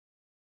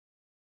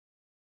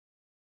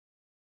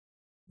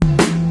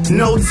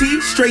No tea,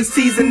 straight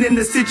seasoned in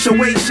the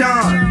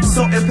situation.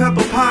 Salt and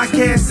Pepper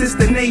Podcast, it's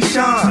the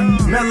nation.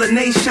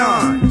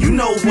 Melanation, you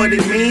know what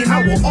it mean.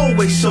 I will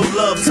always show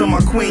love to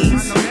my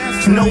queens.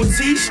 No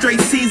tea,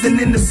 straight seasoned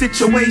in the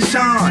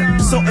situation.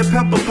 Salt and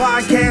Pepper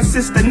Podcast,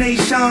 it's the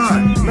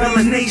nation.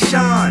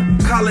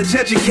 Melanation, college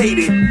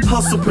educated.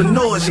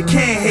 Hustlepreneurs, you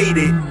can't hate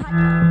it.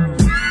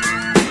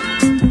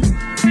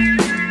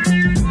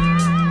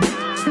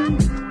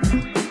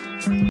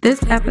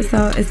 This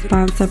episode is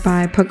sponsored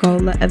by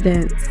Pergola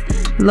Events,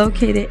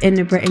 located in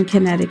New Britain,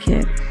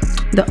 Connecticut.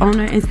 The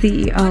owner and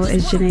CEO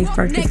is Janae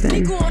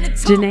Ferguson.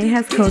 Janae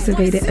has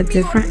cultivated a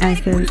different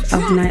essence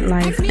of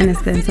nightlife and a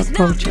sense of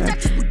culture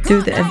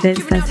through the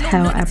events that's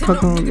held at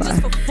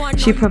Pergola.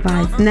 She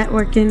provides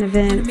networking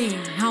events,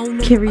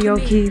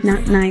 karaoke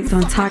nights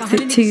on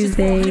Toxic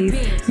Tuesdays.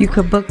 You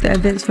could book the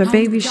events for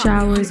baby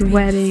showers,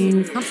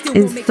 weddings,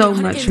 and so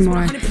much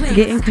more.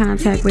 Get in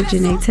contact with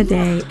Janae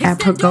today at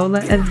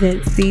Pergola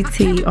Events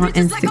CT on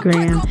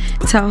Instagram.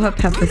 Tell her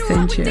Pepper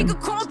sent you.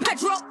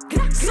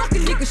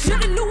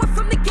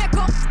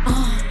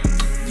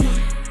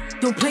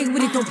 Don't play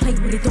with it, don't play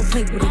with it, don't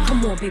play with it.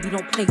 Come on, baby,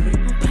 don't play with it,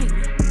 don't play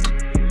with it.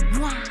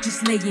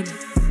 Just lay in it.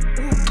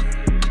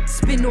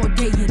 Spin all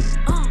day in it.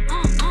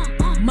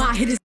 My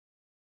hit is.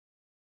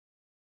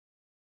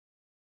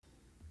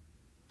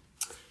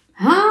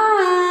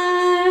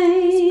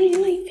 Hi.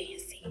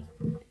 Fancy.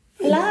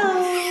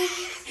 Hello.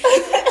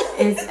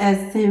 It's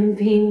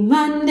SMP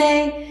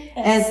Monday,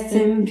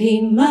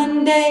 SMP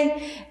Monday,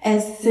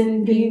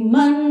 SMP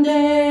Monday.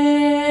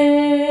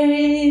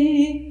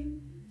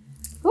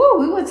 Ooh,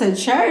 we went to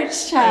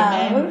church,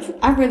 child. Amen.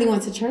 I really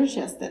went to church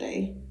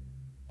yesterday.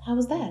 How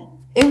was that?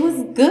 It was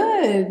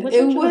good. What it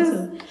church you was.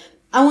 went to?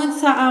 I went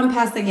to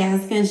Pastor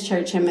Gaskin's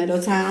church in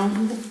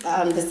Middletown,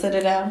 the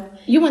Citadel.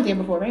 You went there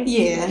before, right?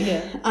 Yeah.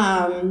 Yeah.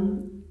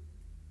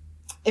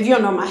 If you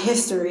don't know my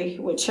history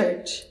with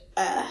church,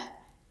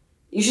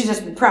 you should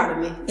just be proud of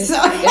me. It's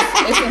a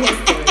history.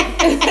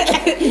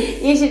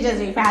 You should just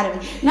be proud of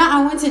me. No,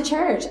 I went to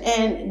church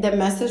and the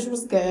message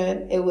was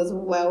good. It was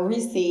well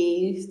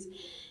received.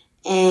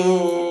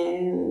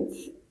 And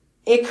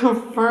it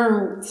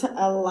confirmed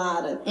a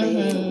lot of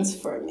things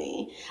for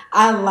me.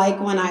 I like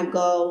when I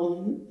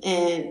go,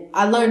 and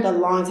I learned a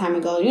long time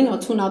ago,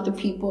 tune out the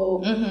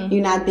people.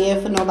 You're not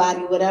there for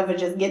nobody, whatever.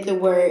 Just get the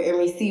word and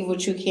receive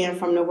what you can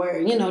from the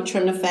word.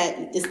 Trim the fat,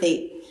 eat the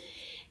steak.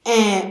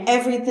 And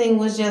everything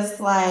was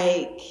just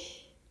like,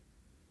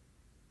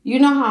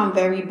 how I'm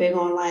very big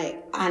on,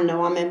 I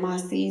know I'm in my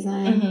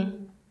season.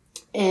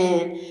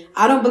 And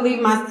I don't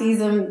believe my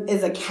season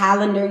is a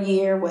calendar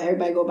year where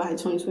everybody go by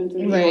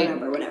 2023, right.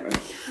 whatever.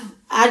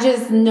 I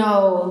just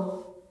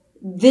know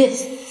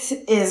this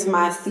is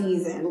my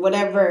season.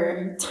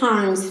 Whatever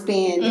time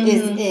span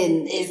is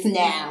in is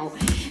now.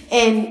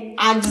 And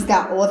I just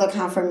got all the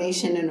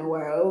confirmation in the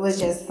world. It was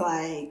just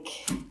like,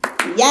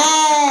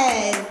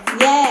 yes.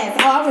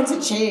 Oh, I went to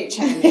church,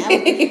 honey.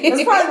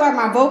 That's probably why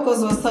my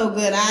vocals were so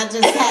good. I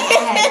just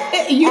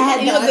had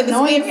the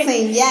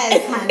anointing.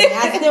 Yes, honey.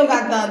 I still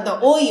got the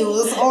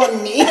oils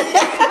on me.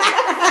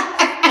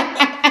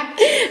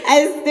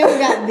 I still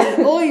got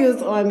the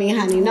oils on me,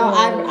 honey. No,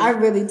 I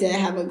really did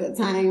have a good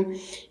time.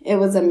 It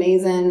was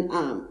amazing.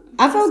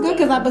 I felt good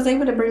because I was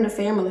able to bring the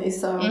family.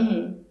 So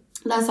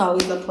that's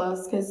always a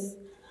plus because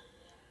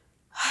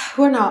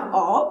we're not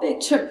all big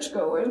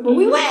churchgoers, but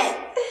we went.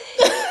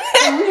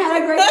 And we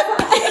had a great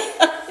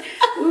time.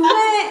 We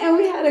went and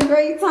we had a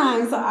great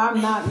time, so I'm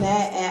not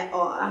mad at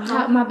all.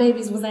 How my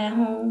babies was at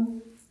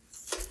home?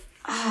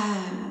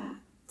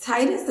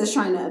 Titus is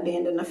trying to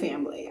abandon the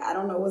family. I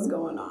don't know what's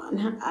going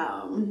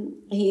on.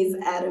 He's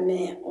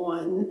adamant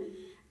on,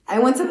 I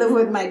want to live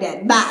with my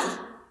dad. Bye.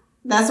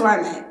 That's where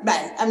I'm at.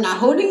 Bye. I'm not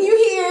holding you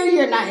here.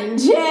 You're not in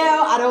jail.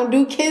 I don't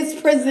do kids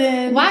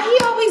prison. Why he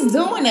always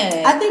doing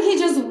that? I think he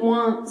just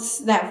wants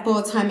that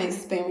full-time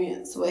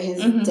experience with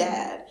his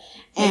dad.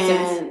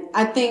 And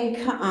I think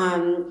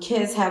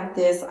kids have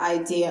this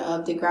idea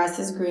of the grass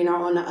is greener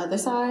on the other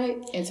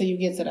side. Until you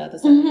get to the other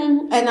side.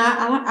 And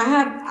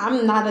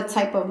I'm not a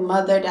type of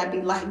mother that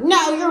be like,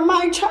 no, you're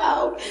my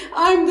child.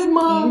 I'm the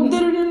mom.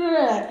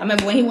 I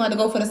remember when he wanted to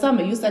go for the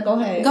summer, you said, go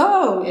ahead.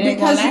 Go. It ain't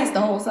gonna last the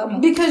whole summer.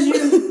 Because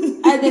you,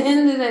 at the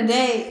end of the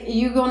day,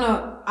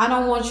 I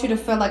don't want you to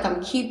feel like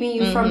I'm keeping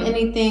you from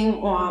anything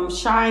or I'm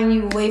shying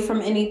you away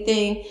from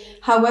anything.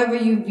 However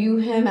you view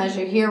him as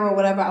your hero or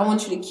whatever, I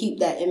want you to keep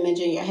that image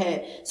in your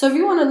head. So if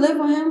you want to live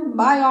with him,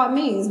 by all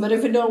means. But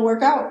if it don't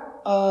work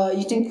out,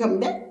 you think you're coming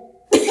back?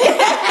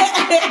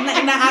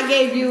 Now I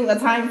gave you a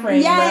time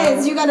frame.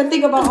 Yes, bro. you got to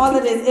think about all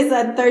of this. It's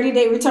a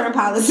 30-day return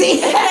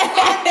policy.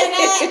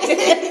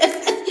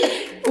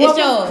 It's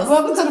yours.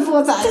 Welcome to the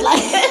full time.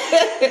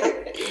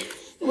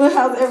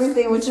 How's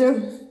everything with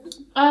you?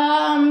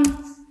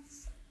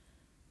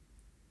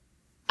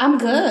 I'm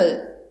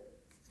good.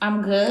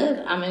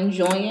 I'm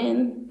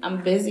enjoying.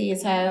 I'm busy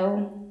as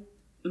hell.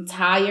 I'm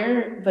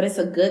tired, but it's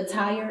a good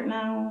tired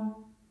now.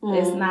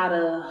 It's not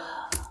a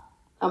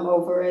I'm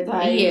over it.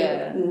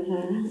 Yeah.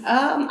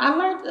 I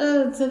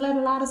learned to let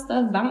a lot of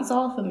stuff bounce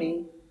off of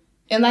me.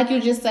 And like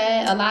you just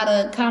said, a lot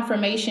of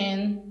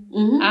confirmation.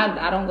 Mm-hmm.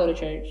 I don't go to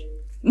church.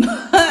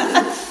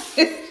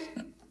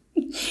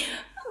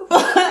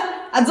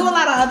 I do a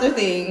lot of other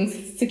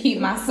things to keep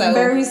myself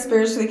very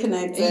spiritually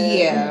connected.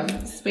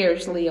 Yeah,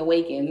 spiritually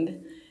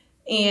awakened.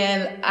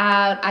 And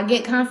I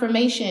get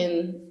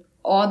confirmation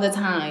all the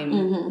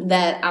time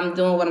that I'm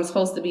doing what I'm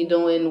supposed to be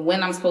doing,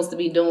 when I'm supposed to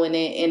be doing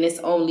it, and it's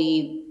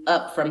only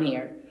up from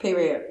here.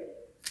 Period.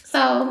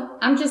 So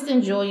I'm just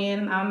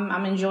enjoying.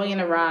 I'm enjoying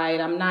the ride.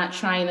 I'm not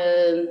trying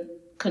to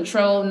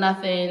control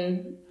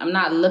nothing. I'm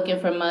not looking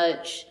for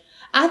much.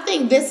 I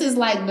think this is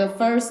like the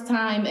first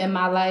time in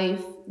my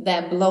life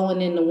that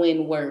blowing in the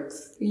wind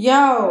works.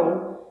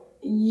 Yo,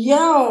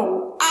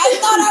 I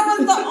thought I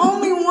was the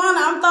only one.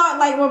 I thought,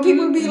 like, when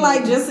people be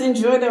like, just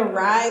enjoy the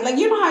ride. Like,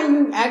 you know how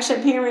you ask your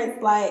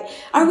parents, like,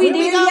 are we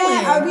there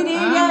yet? Are we there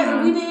yet?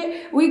 Are we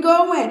there? We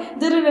going.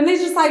 And they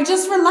just like,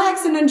 just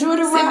relax and enjoy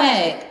the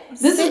ride.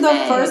 This is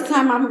the first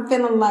time I'm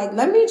feeling like,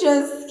 let me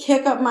just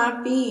kick up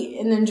my feet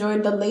and enjoy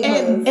the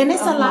labors. And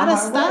it's a lot of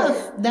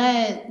stuff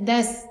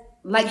that's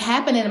like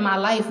happening in my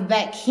life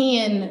that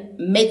can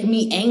make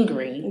me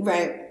angry.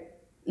 Right.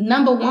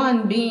 Number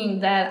one being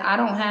that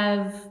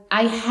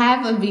I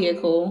have a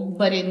vehicle,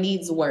 but it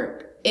needs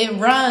work. It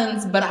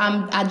runs, but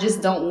I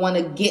just don't want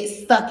to get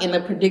stuck in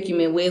a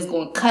predicament where it's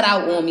going to cut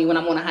out on me when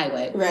I'm on a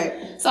highway.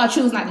 Right. So I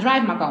choose not to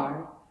drive my car.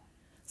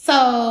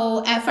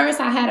 So at first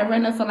I had a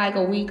renter for like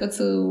a week or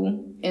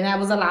two, and that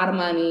was a lot of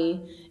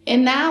money.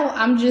 And now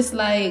I'm just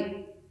like,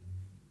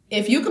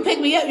 if you can pick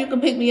me up, you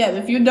can pick me up.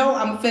 If you don't,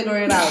 I'm going to figure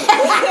it out.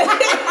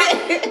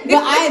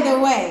 But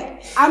either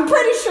way, I'm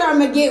pretty sure I'm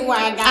going to get where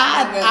I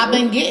got to go. I've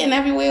been getting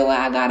everywhere where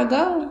I got to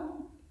go.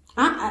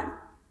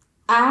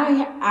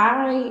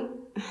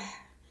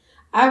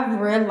 I've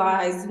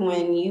realized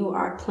when you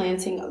are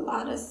planting a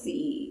lot of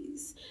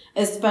seeds,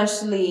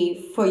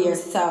 especially for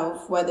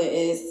yourself, whether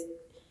it's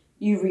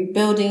you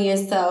rebuilding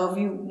yourself,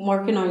 you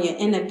working on your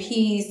inner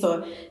peace,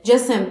 or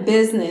just in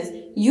business,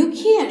 you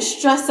can't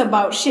stress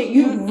about shit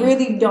you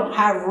really don't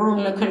have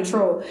room to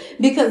control,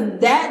 because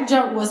that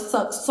junk will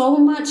suck so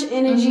much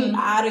energy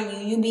out of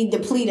you. You be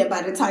depleted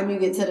by the time you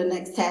get to the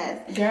next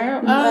task.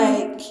 Girl,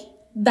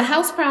 the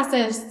house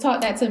process taught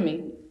that to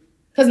me.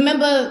 Because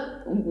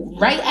remember,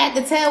 right at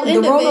the tail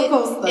end of it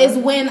is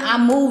when I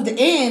moved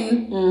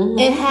in.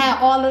 It had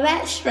all of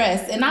that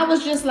stress. And I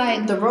was just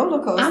like, the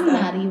roller coaster. I'm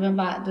not even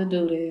about to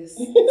do this.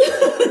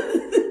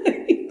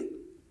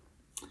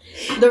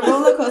 The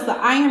roller coaster.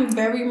 I am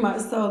very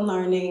much so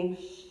learning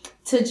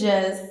to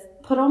just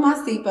put on my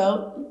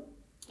seatbelt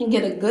and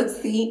get a good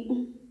seat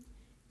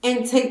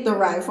and take the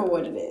ride for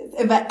what it is.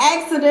 If an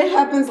accident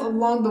happens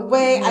along the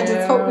way, I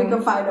just hope we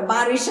can find a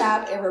body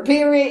shop and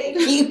repair it and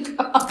keep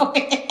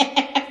going.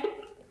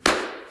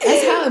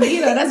 That's how it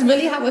be, though. That's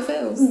really how it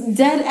feels.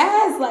 Dead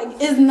ass. Like,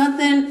 it's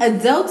nothing.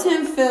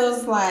 Adulting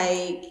feels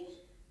like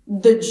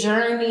the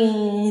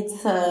journey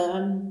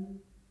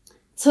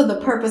to the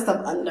purpose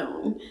of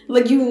unknown.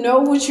 Like, you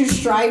know what you're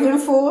striving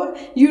for.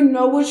 You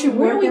know what you're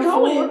working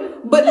for.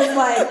 But it's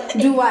like,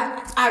 do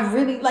I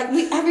really, like,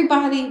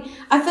 everybody,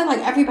 I feel like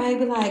everybody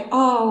be like,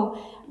 oh,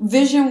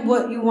 vision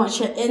what you want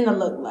your end to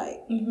look like.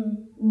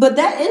 But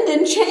that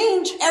ending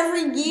change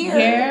every year.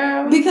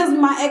 Yeah. Because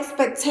my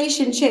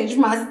expectation changed,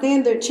 my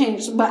standard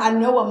changed, but I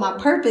know what my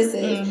purpose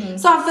is.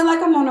 So I feel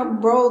like I'm on a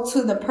road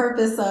to the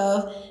purpose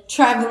of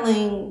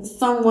traveling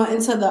somewhat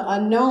into the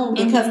unknown,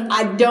 because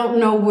I don't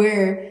know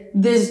where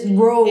this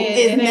road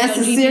is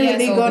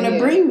necessarily going to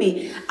bring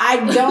me.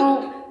 I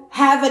don't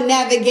have a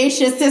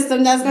navigation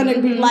system that's going to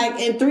be like,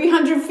 in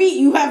 300 feet,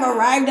 you have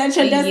arrived at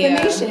your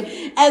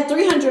destination. At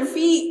 300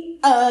 feet,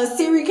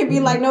 Siri could be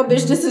like, no,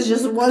 bitch, this is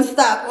just one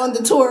stop on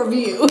the tour of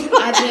you.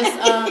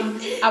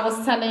 I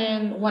was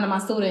telling one of my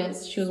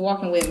students, she was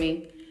walking with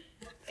me,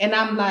 and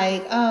I'm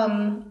like,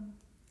 I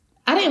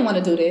didn't want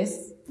to do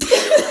this.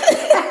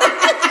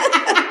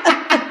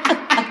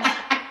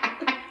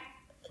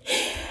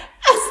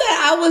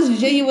 I was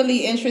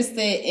genuinely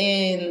interested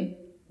in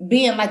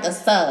being like a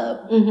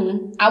sub.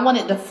 I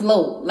wanted to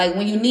float. Like,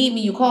 when you need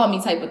me, you call me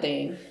type of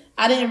thing.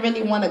 I didn't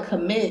really want to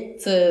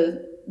commit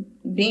to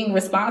being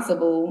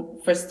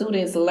responsible for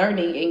students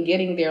learning and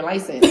getting their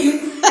license.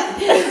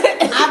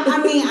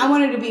 I mean, I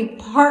wanted to be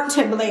part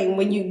to blame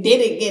when you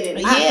didn't get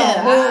it. Not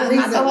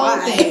the whole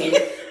thing.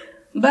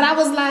 But I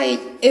was like,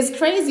 it's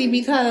crazy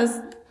because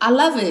I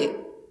love it.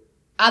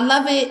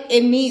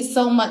 It needs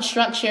so much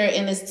structure,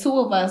 and it's two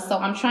of us, so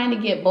I'm trying to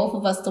get both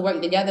of us to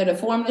work together to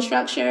form the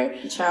structure.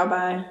 Ciao,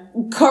 bye.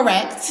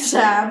 Correct.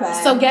 Ciao,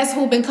 bye. So guess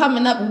who been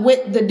coming up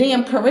with the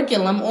damn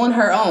curriculum on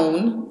her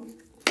own?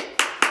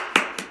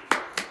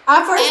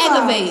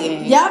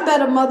 Aggravating. Y'all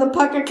better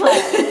motherfucker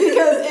clap,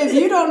 because if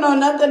you don't know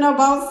nothing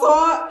about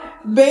SALT,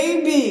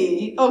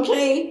 baby,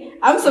 okay?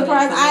 I'm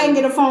surprised I ain't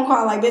get a phone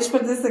call like, bitch,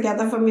 put this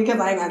together for me, because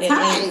I ain't got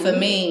time. It ain't for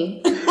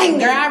me.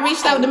 Girl, I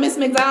reached out to Miss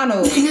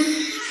McDonald.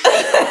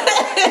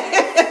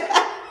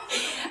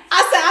 I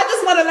said, I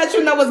just want to let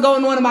you know what's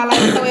going on in my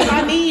life. So if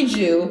I need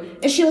you.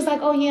 And she was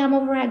like, oh, yeah, I'm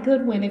over at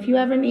Goodwin. If you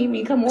ever need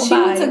me, come on by. She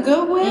went to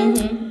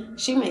Goodwin?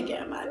 She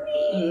making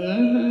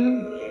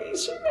money.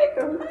 She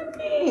making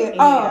money. Yeah.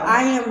 Oh,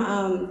 I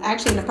am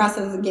actually in the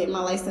process of getting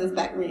my license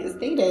back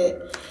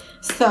reinstated.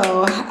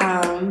 So,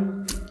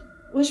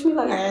 wish me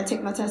luck. I gotta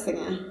take my test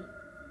again.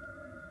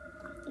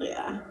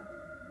 Yeah.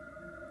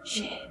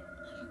 Shit.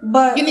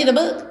 But you need a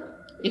book.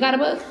 You got a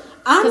book?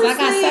 Honestly,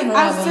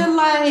 I feel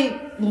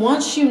like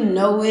once you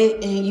know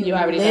it and you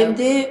already lived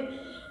it,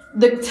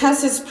 the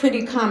test is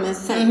pretty common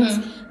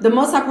sense. The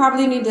most I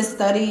probably need to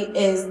study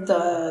is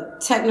the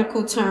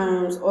technical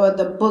terms or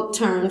the book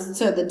terms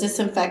to the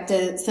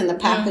disinfectants and the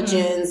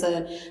pathogens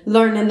and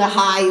learning the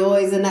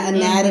hyoids and the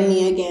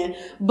anatomy again.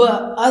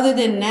 But other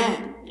than that,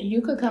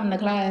 you could come to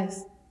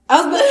class.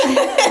 I was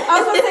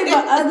gonna say,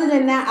 but other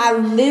than that, I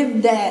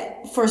lived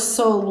that for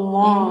so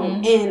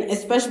long, and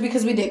especially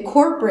because we did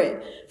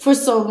corporate for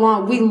so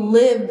long, we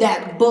lived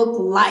that book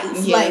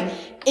life. Like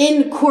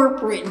in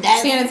corporate,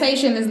 that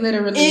sanitation is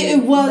literally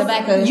it was the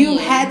back of you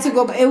had to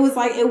go. But it was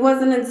like it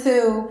wasn't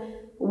until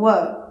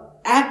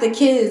after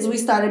kids we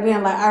started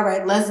being like, all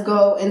right, let's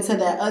go into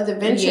that other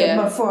venture. Yeah.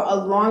 But for a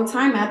long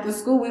time after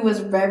school, we was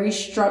very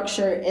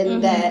structured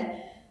in that.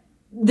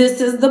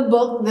 This is the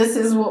book. This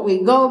is what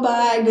we go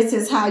by. This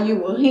is how you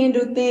will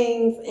handle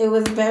things. It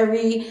was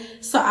very,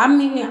 so I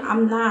mean,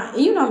 I'm not,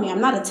 you know me,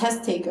 I'm not a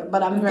test taker,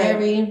 but I'm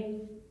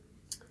very,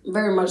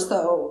 very much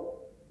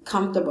so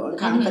comfortable and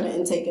confident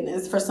in taking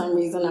this. For some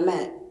reason, I'm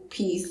at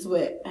peace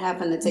with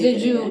having to take it.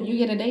 Did you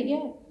get a date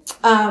yet?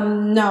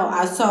 No.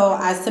 I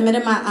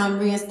submitted my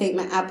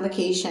reinstatement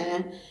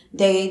application.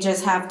 They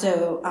just have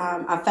to,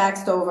 I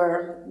faxed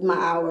over my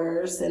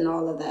hours and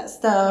all of that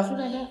stuff. You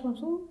got that from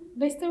school?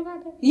 They still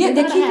got that? Yeah,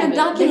 they keep your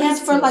documents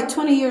for like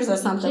 20 years or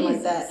something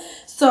like that.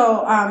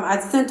 So I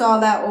sent all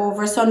that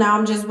over. So now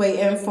I'm just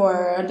waiting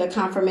for the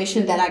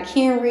confirmation that I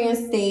can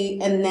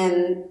reinstate and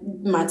then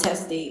my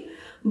test date.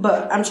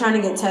 But I'm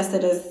trying to get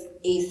tested as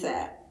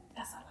ASAP.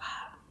 That's a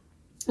lot.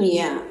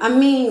 Yeah. I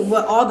mean,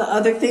 with all the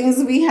other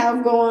things we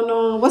have going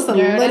on, what's a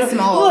little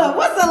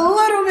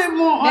bit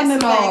more on the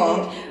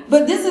baggage?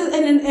 But this is,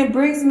 and it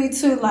brings me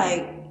to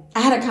like, I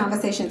had a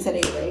conversation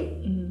today, right?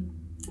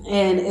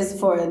 And it's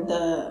for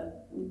the,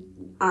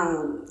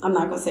 I'm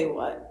not going to say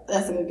what.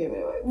 That's going to give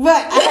it away.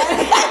 But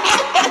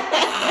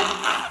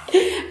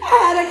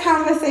I had a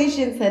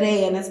conversation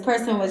today and this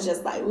person was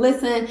just like,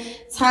 listen,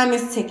 time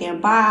is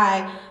ticking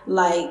by.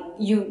 Like,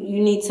 you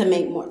need to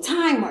make more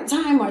time. I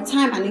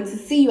need to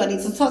see you. I need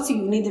to talk to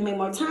you. You need to make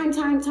more time. And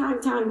I'm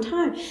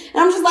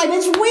just like,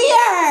 bitch,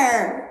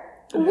 where?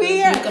 And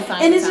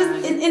it's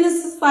just, and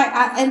it's just like,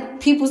 and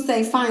people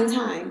say, find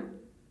time.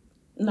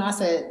 No, I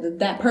said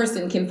that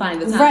person can find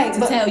the time to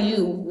tell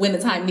you when the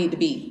time need to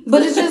be.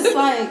 But it's just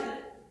like,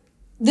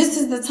 this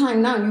is the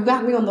time now. You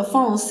got me on the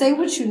phone. Say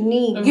what you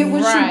need. Get what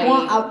you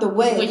want out the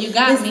way. When you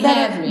got me,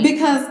 have me.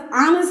 Because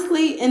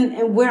honestly,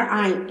 and where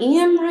I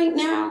am right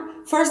now,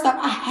 first off,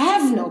 I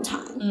have no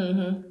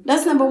time.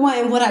 That's number one.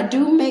 And what I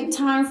do make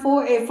time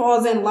for, it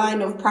falls in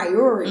line of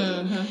priority.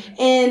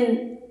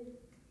 And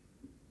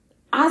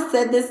I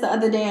said this the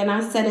other day, and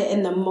I said it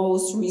in the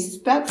most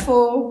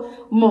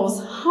respectful,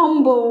 most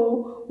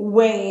humble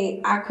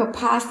way I could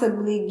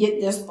possibly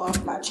get this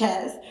off my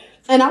chest.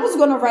 And I was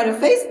going to write a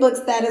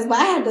Facebook status, but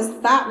I had to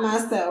stop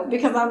myself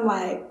because I'm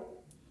like,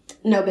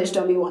 no, bitch,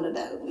 don't be one of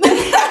those.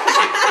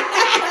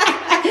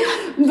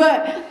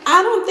 But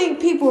I don't think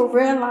people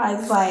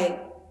realize, like,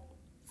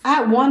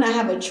 I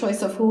have a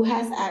choice of who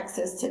has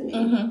access to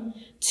me.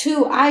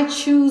 2, I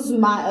choose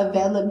my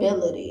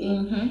availability.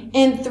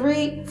 And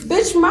 3,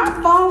 bitch, my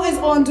phone is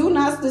on Do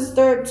Not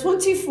Disturb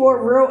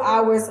 24 real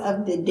hours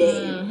of the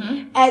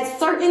day. At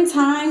certain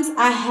times,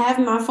 I have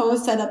my phone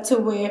set up to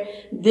where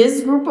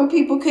this group of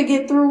people could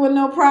get through with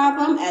no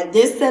problem. At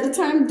this set of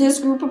time, this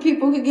group of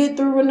people could get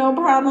through with no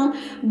problem.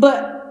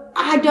 But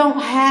I don't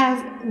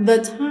have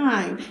the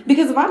time.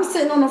 Because if I'm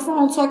sitting on the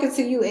phone talking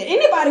to you, and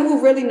anybody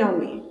who really know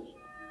me,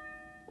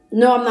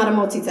 no, I'm not a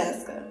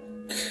multitasker.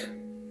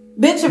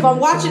 Bitch, if I'm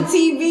watching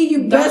TV,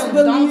 you best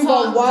believe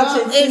I'm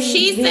watching TV. If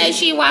she says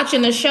she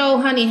watching the show,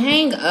 honey,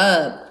 hang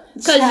up.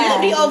 Because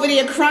you'll be over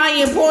there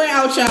crying, pouring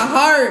out your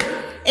heart.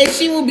 And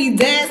she will be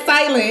dead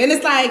silent. And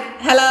it's like,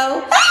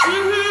 hello?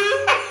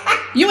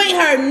 You ain't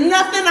heard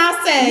nothing I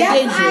said,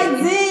 did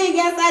you?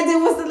 Yes, I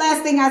did. What's the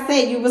last thing I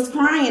said? You was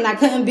crying. I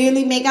couldn't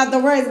barely make out the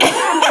words.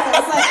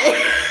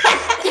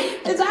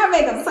 Did I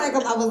make a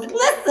cycle? I was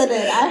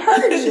listening. I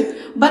heard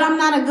you. But I'm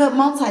not a good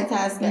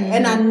multitasker.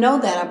 And I know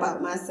that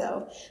about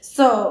myself.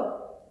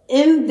 So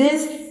in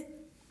this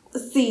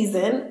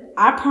season,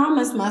 I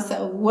promised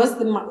myself, what's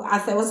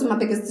my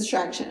biggest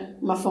distraction?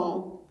 My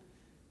phone.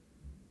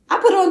 I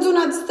put on Do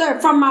Not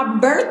Disturb. From my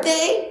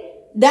birthday,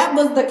 that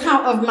was the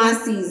count of my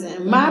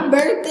season. My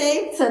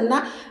birthday to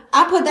now.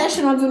 I put that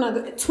shit on Do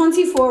Not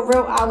 24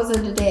 real hours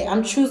of the day.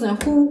 I'm choosing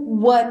who,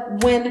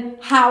 what, when,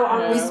 how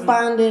I'm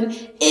responding.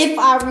 If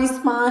I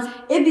respond,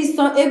 it'd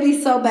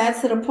be so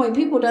bad to the point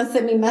people done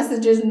sent me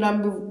messages,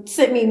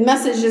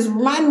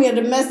 remind me of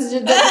the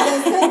messages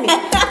that they sent me.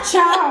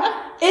 Child,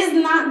 it's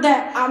not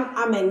that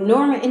I'm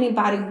ignoring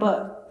anybody,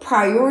 but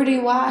priority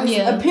wise,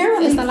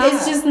 apparently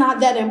it's just not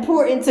that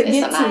important to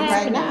get to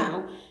right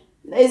now.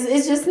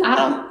 It's just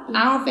not.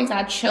 I don't think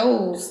I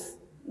chose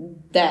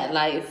that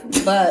life,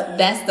 but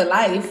that's the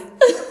life.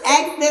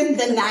 Access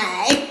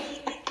denied.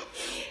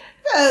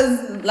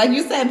 Because, like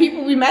you said,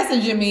 people be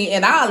messaging me,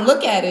 and I'll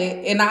look at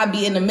it, and I'll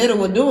be in the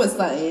middle of doing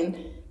something,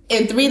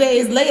 and 3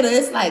 days later,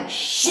 it's like,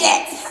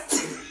 shit,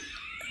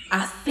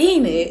 I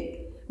seen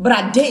it, but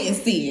I didn't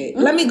see it.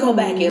 Let me go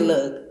back and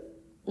look.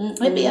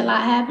 It be a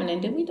lot happening.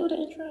 Did we do the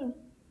intro?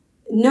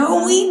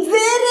 No, we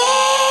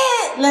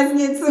didn't. Let's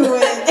get to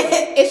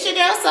it. It's your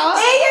girl Salt.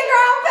 And your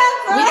girl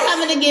Pepper. We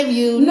coming to give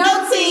you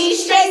no tea,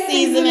 straight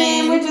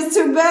seasoning. We're just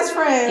two best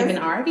friends. Giving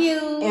our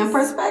views and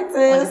perspectives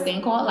on this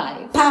thing called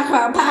life. Pack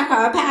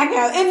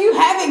out. If you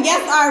haven't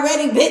guessed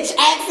already, bitch,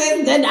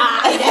 access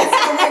denied. That's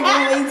what we're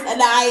doing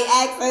tonight.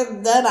 Access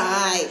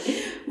denied.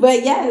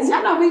 But yes,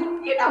 y'all know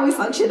we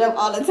fuck shit up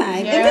all the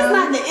time. Yeah. If it's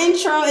not the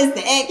intro, it's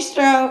the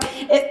extra.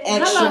 It's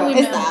extra.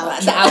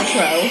 It's the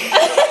outro.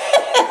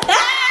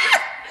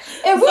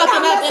 If we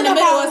fucking up in the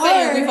middle of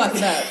saying we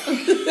fucking up.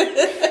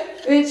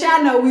 Bitch,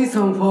 y'all know we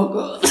some fuck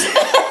up.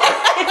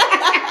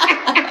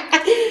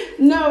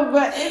 No,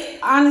 but it's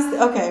honestly,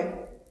 okay.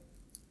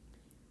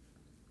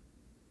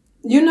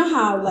 You know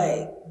how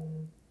like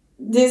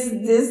this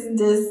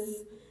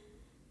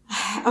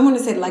I want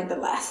to say like the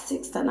last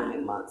 6 to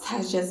 9 months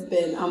has just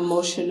been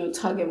emotional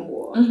tug and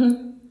war.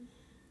 Mm-hmm.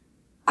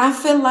 I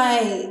feel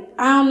like,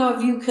 I don't know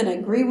if you can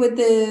agree with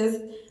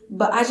this,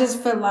 but I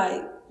just feel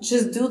like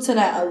just due to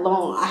that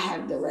alone, I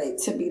have the right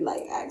to be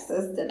like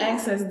access denied.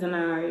 Access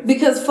denied.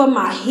 Because for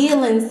my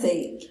healing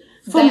sake,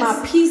 for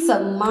my peace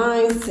of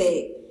mind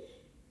sake,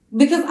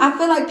 because I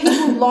feel like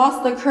people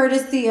lost the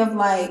courtesy of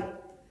like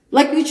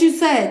what you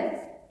said.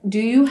 Do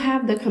you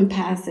have the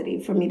capacity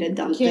for me to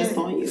dump this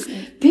on you?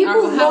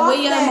 People lost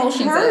that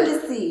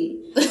courtesy.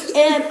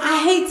 And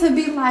I hate to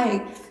be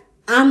like,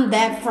 I'm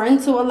that friend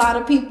to a lot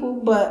of people,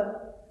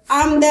 but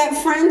I'm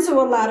that friend to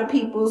a lot of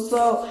people.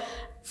 So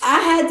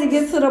I had to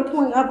get to the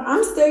point of,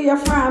 I'm still your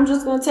friend. I'm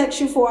just going to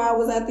text you 4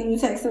 hours after you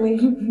text me.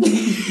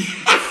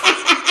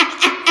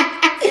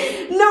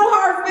 No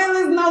hard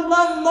feelings, no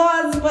love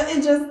lost, but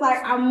it's just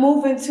like I'm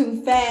moving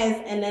too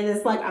fast. And then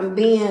it's like I'm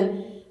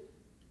being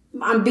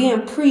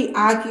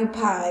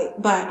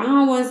preoccupied by, I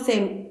don't want to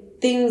say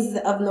things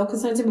of no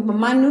concern to me, but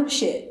minute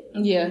shit.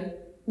 Yeah.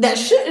 That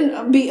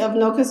shouldn't be of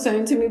no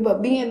concern to me,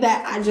 but being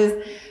that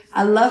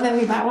I love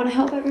everybody. I want to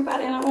help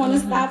everybody, and I want to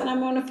stop, and I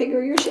want to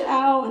figure your shit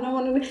out, and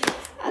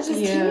I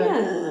just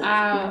can't.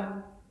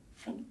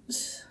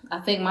 I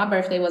think my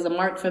birthday was a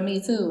mark for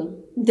me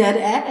too. Dead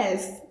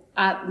ass.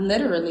 I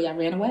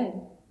ran away.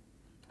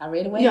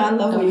 Yeah, I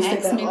love when you say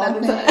that all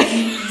the time.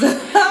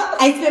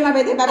 I spent my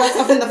birthday by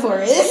myself in the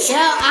forest. Yeah,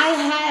 I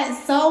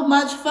had so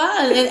much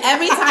fun. And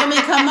every time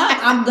it come up,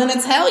 I'm going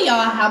to tell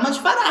y'all how much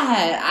fun I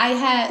had. I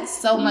had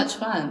so much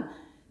fun.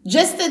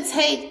 Just to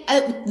take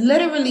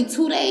literally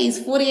 2 days,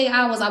 48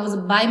 hours, I was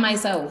by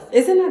myself.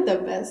 Isn't that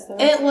the best though?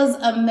 It was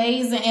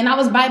amazing. And I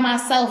was by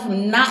myself,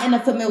 not in a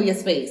familiar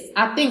space.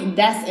 I think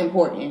that's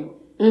important.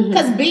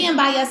 Because being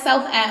by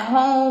yourself at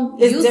home,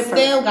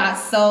 still got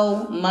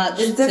so much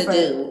to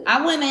do. I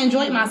wouldn't have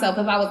enjoyed myself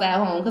if I was at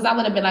home. Because I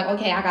would have been like,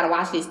 okay, I got to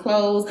wash these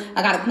clothes.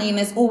 I got to clean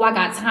this. Oh, I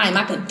got time.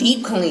 I could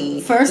deep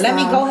clean. Let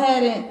me go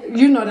ahead and...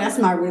 You know that's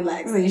my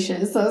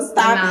relaxation. So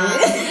stop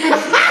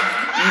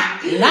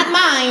it. Not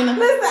mine.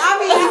 Listen, I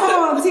be at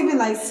home. She be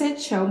like,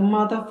 sit your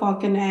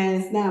motherfucking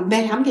ass down.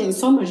 Babe, I'm getting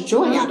so much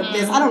joy out of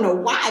this. I don't know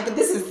why, but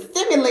this is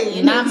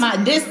stimulating. Not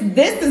mine. This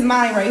is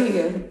mine right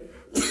here.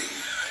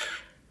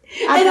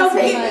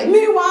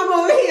 Meanwhile, I'm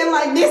over here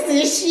like, this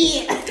is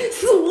shit.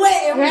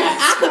 Sweating.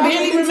 I could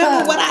barely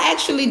remember what I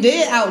actually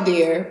did out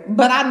there,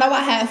 but I know I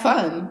had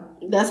fun.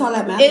 That's all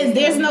that matters.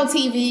 There's no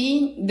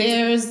TV.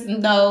 There's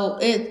no...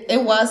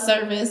 It was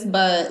service,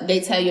 but they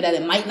tell you that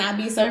it might not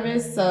be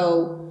service,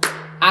 so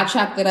I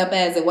chalked it up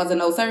as it wasn't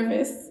no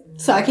service.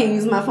 So I can't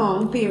use my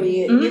phone,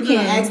 period. Mm-hmm. You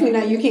can't ask me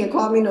now. You can't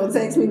call me, no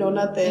text me, no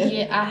nothing.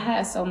 Yeah, I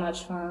had so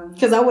much fun.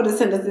 Because I would have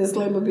sent a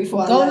disclaimer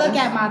before Go look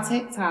at my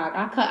TikTok.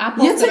 I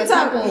posted your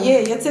TikTok, a couple. Yeah,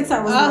 your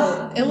TikTok was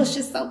good. It was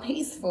just so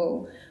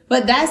peaceful.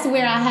 But that's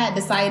where I had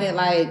decided,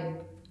 like,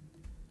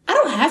 I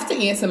don't have to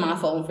answer my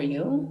phone for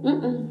you.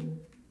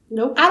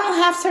 Nope. I don't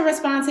have to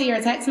respond to your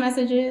text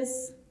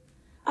messages.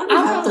 I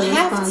don't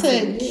have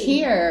to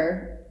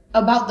care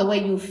about the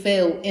way you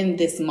feel in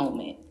this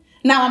moment.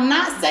 Now, I'm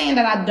not saying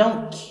that I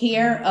don't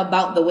care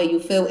about the way you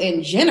feel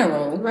in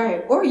general.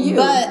 Right. Or you.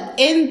 But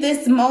in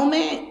this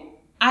moment,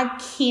 I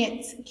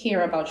can't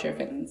care about your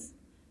feelings.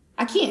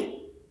 I can't.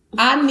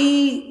 I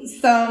need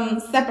some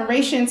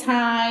separation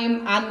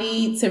time. I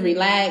need to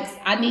relax.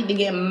 I need to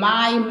get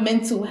my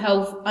mental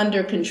health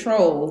under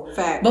control.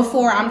 Facts.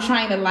 Before I'm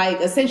trying to like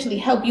essentially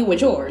help you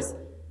with yours.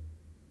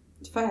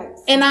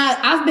 Facts. And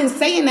I've been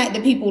saying that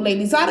to people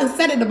lately. So I done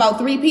said it about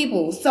 3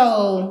 people.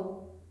 So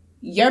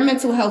your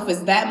mental health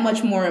is that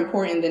much more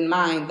important than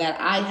mine that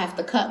I have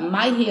to cut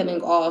my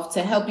healing off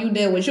to help you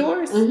deal with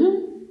yours.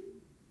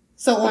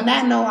 So on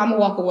that note, I'm gonna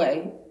walk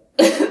away.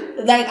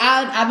 Like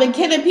I've been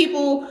kidding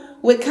people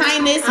with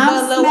kindness, but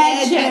a little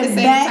edge at the same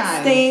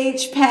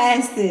backstage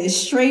passes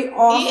straight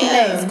off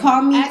legs.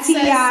 Call me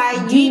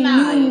T.I.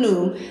 You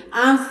knew.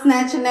 I'm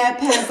snatching that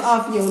pass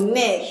off your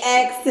neck.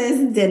 Access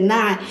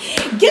denied.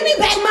 Give me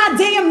back my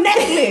damn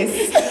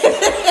necklace.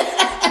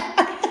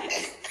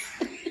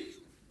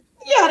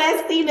 Yo,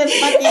 that scene is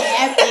fucking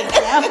epic,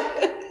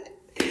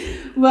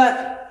 yo.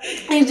 But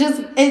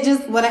it's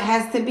just what it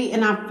has to be.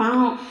 And I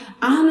found,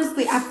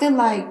 honestly, I feel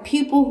like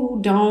people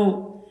who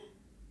don't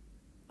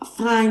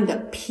find the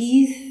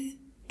peace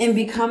in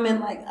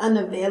becoming like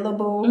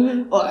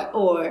unavailable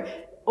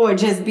or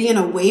just being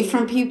away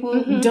from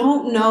people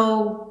don't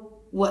know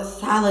what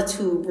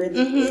solitude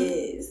really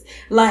is.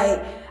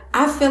 Like,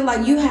 I feel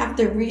like you have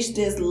to reach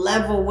this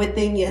level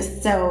within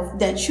yourself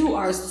that you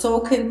are so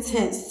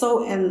content,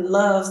 so in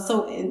love,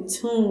 so in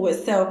tune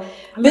with self.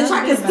 Bitch,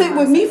 I can sit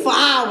with me for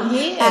hours.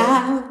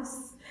 Yeah.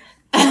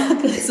 I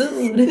could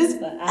do this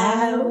for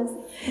hours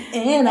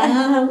and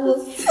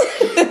hours.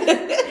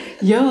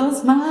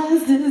 Yours,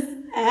 mine's this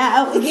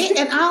hours.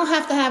 Yeah, and I don't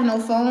have to have no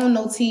phone,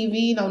 no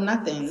TV, no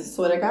nothing.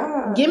 Swear to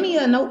God. Give me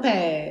a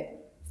notepad.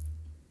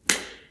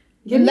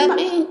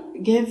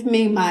 Give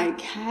me my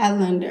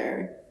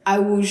calendar. I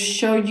will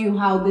show you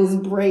how this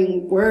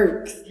brain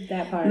works.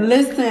 That part.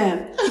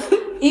 Listen,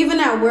 even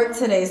at work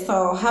today,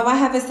 so how I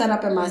have it set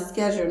up in my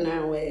schedule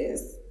now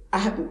is,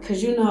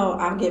 because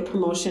I get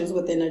promotions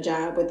within a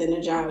job.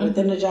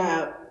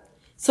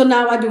 So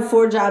now I do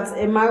 4 jobs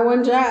in my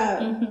one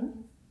job.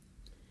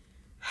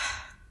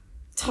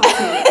 Talk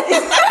to me.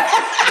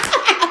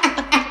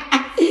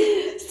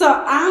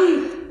 So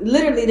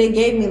they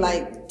gave me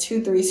like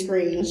 2-3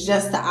 screens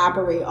just to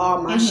operate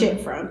all my shit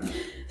from.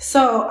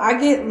 So I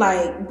get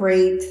like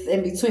breaks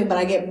in between, but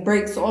I get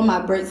breaks on my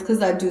breaks because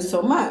I do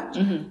so much.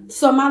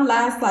 So my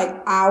last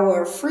like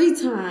hour of free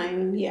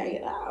time, I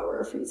get an hour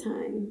of free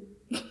time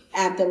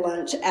after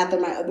lunch, after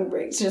my other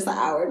breaks, just an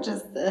hour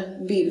just to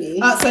be me.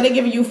 So they're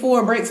giving you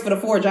 4 breaks for the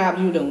 4 jobs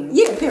you doing?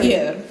 Yeah, period.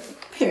 Yeah.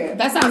 Period.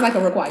 That sounds like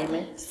a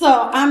requirement.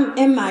 So I'm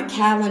in my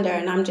calendar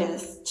and I'm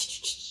just,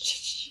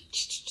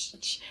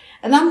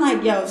 and I'm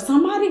like, yo, if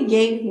somebody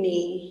gave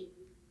me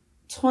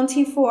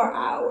 24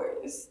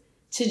 hours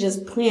to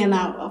just plan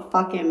out a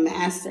fucking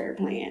master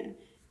plan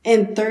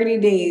in 30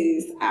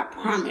 days, I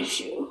promise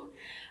you,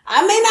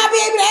 I may not be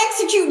able to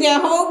execute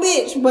that whole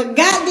bitch, but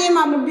goddamn,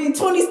 I'm gonna be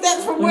 20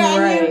 steps from where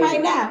I am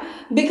right now.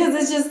 Because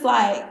it's just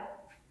like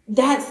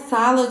that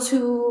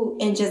solitude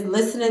and just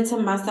listening to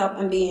myself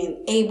and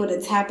being able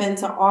to tap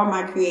into all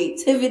my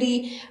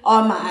creativity,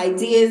 all my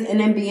ideas, and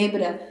then be able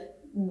to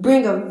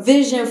bring a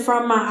vision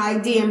from my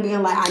idea and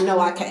being like, I know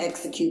I can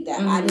execute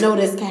that. I know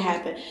this can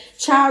happen.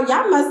 Child,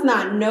 y'all must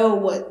not know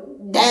what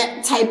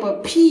that type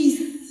of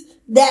peace,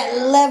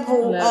 that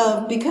level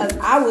of, because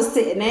I was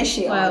sitting that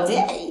shit all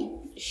day.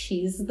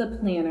 She's the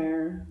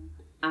planner.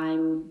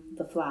 I'm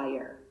the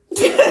flyer.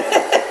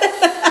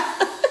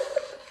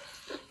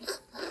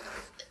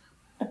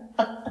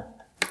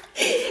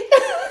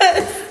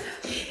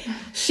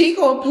 She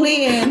gonna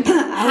plan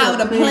how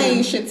the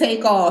plane should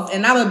take off,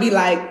 and I would be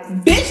like,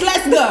 "Bitch,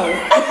 let's go."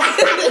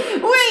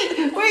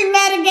 we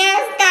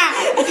Madagascar.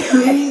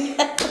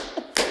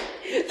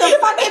 The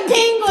fucking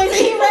penguins,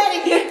 he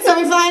ready? So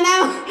we flying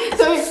out?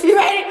 So you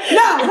ready?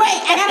 No,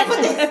 wait, I gotta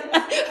put this.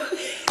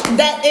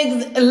 That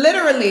is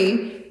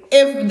literally,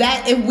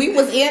 if we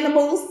was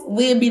animals,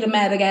 we'd be the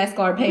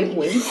Madagascar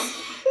penguins.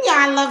 Yeah,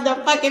 I love the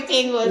fucking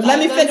penguins. Let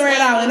me figure it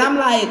out. And I'm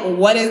like,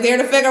 what is there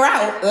to figure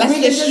out? Let's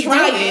just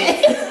try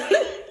it.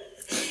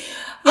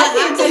 I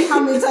can't tell you how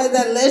many times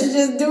that let's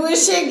just do it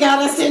shit got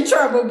us in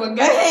trouble, but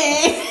go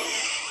ahead.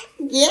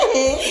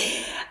 Yeah.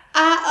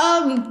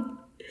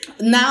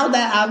 Now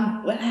that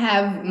I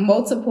have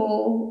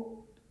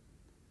multiple,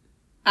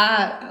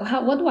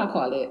 what do I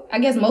call it? I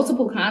guess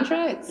multiple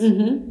contracts.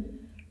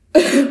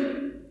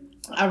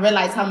 I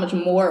realize how much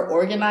more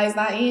organized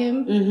I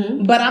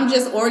am. But I'm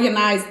just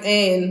organized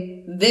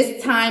in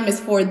this time is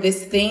for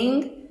this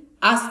thing.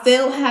 I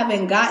still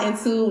haven't gotten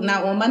to,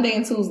 now on Monday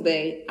and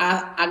Tuesday,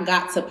 I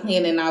got to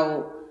planning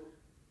out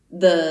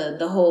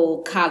the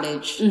whole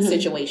college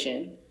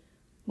situation.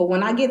 But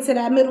when I get to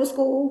that middle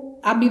school,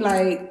 I'll be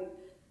like,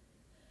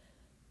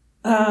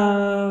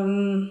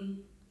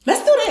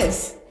 let's do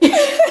this.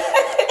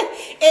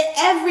 And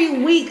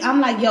every week, I'm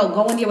like, yo,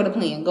 go in here with a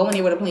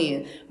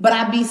plan. But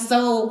I be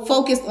so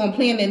focused on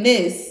planning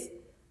this,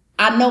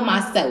 I know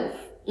myself.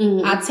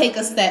 I take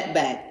a step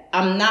back.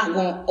 I'm not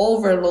going to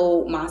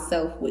overload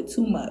myself with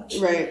too much.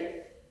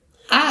 Right.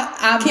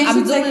 Can't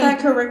you take that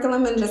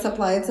curriculum and just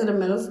apply it to the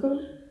middle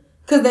school?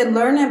 Because they're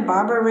learning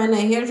barbering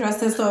and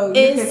hairdressing, so you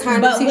can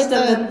kind of teach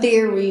them the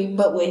theory,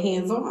 but with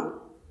hands-on.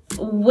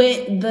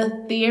 With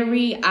the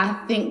theory,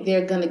 I think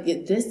they're going to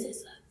get, this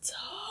is a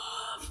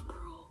tough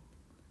group.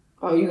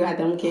 Oh, you got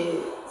them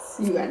kids.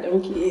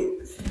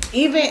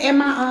 Even in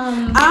my,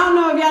 I don't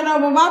know if y'all know,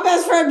 but my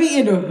best friend be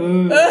in the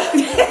hood.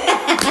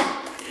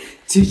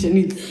 Teaching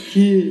these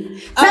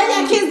kids.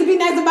 Tell your kids to be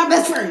nice to my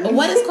best friend.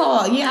 What is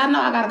called? Yeah, I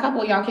know I got a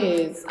couple of y'all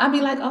kids. I'll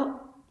be like, oh,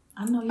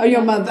 I know Oh,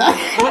 your mother.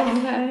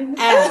 Okay.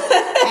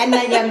 I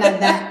know your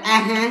mother.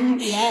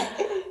 Yeah.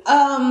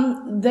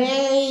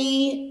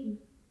 They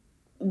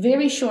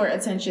very short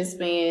attention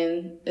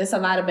span. There's a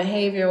lot of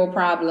behavioral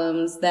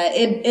problems that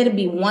it'll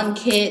be one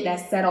kid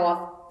that set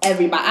off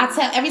everybody.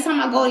 Every time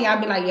I go, y'all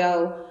be like,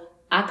 yo,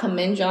 I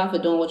commend y'all for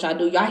doing what y'all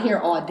do. Y'all here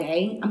all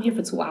day. I'm here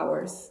for 2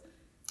 hours.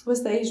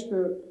 What's the age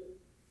group?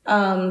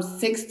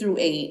 6 through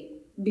 8.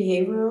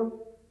 Behavioral,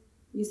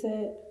 you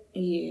said?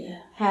 Yeah.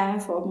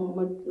 Half or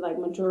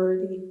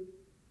majority?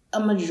 A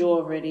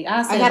majority.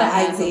 I got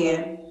an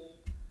idea.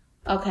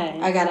 Okay.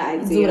 I got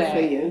an idea for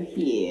you.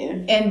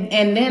 Yeah.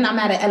 And then I'm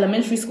at an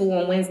elementary school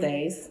on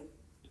Wednesdays.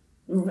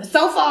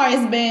 So far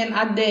it's been,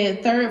 I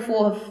did 3rd,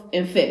 4th,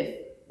 and 5th.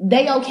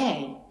 They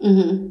okay.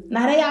 Mm-hmm.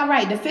 Now they all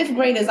right. The 5th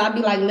graders, I'll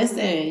be like,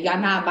 listen, y'all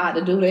not about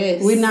to do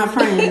this. We're not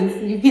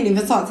friends. You can't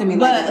even talk to me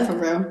like that for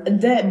real.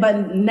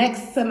 But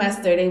next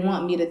semester, they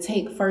want me to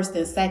take 1st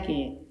and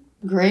 2nd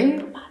grade.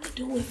 What am I about to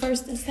do with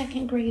 1st and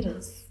 2nd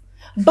graders?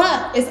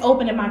 But it's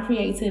opening my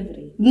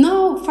creativity.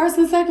 No, 1st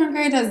and 2nd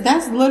graders,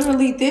 that's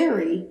literally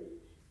theory.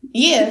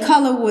 Yeah.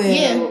 Color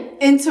wheel,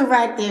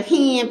 interactive,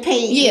 hand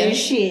paint and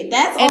shit.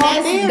 That's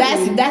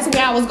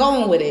where I was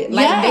going with it.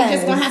 Like, they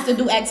just gonna have to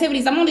do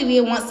activities. I'm only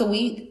there once a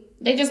week.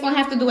 They just gonna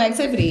have to do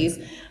activities.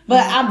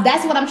 But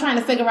that's what I'm trying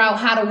to figure out,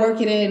 how to work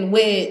it in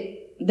with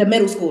the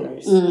middle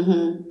schoolers.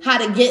 Mm-hmm. How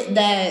to get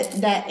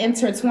that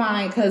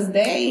intertwined, because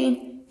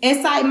they,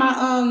 inside my,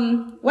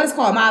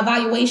 my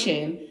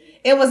evaluation,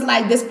 it was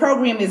like, this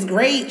program is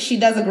great. She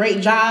does a great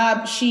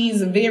job.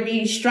 She's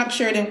very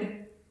structured.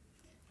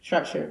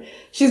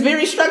 She's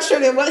very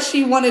structured in what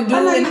she want to do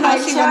and how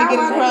she want to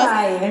get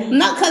across.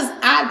 No, because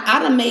I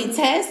done made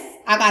tests.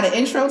 I got an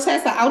intro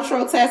test, an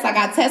outro test. I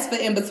got tests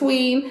for in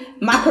between.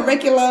 My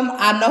curriculum,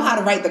 I know how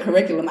to write the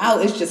curriculum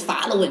out. It's just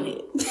following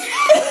it.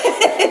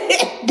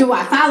 Do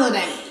I follow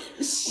that?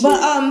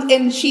 But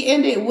and she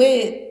ended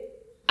with,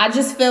 I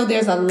just feel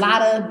there's a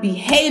lot of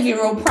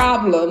behavioral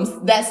problems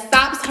that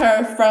stops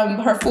her from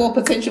her full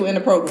potential in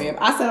the program.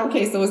 I said,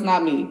 okay, so it's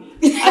not me.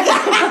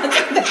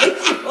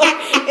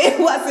 It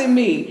wasn't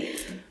me.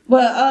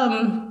 But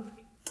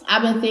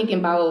I've been thinking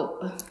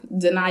about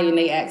denying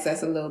their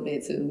access a little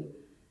bit too.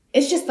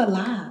 It's just a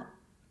lot.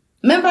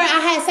 Remember, I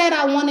had said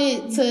I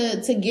wanted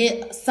to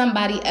get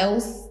somebody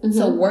else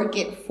to work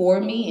it for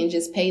me and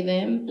just pay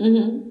them.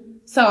 Mm-hmm.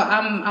 So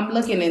I'm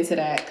looking into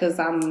that because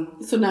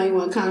I'm. So now you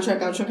want to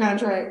contract out your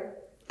contract?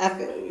 I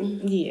feel you.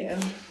 Yeah,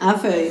 I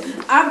feel you.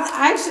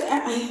 I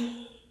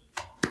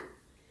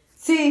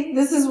see.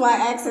 This is why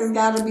access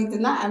got to be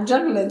denied. I'm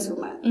juggling too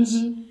much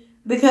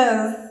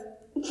because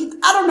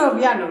I don't know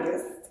if y'all know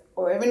this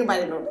or if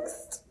anybody know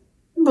this,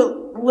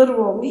 but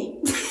literal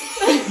me.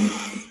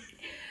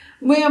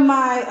 Me and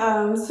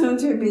my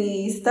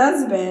soon-to-be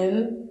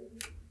husband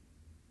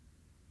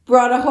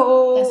brought a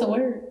whole that's a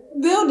word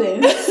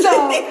building.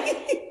 So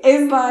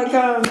it's like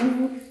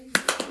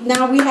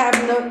now we have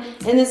no,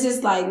 and it's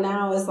just like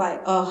now it's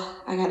like,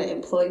 oh, I gotta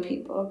employ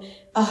people.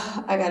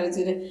 Oh, I gotta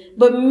do that.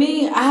 But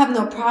me, I have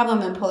no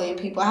problem employing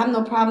people. I have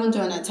no problem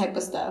doing that type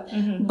of stuff.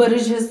 But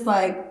it's just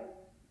like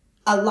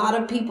a lot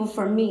of people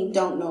for me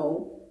don't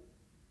know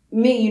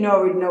me. You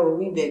already know what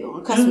we big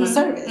on customer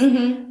service.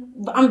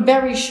 I'm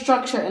very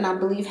structured and I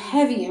believe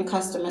heavy in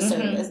customer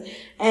service.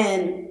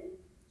 And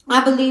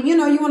I believe, you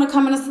want to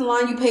come in a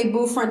salon, you pay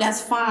booth rent,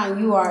 that's fine.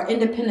 You are an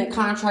independent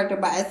contractor,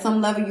 but at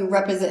some level you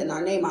represent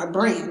our name, our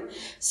brand.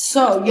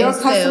 So your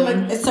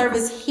customer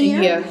service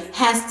here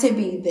has to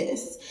be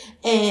this.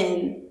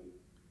 And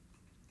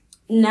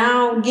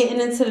now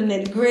getting into the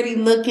nitty gritty,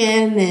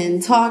 looking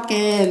and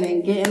talking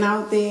and getting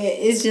out there,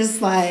 it's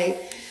just like,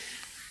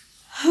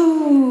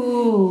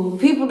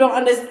 people don't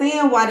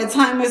understand why the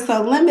time is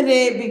so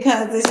limited,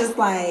 because it's just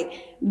like,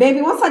 baby,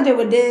 once I deal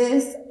with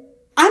this,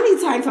 I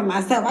need time for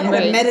myself. I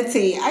gotta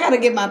meditate. I gotta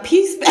get my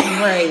peace back.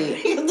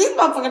 Right. These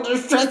motherfuckers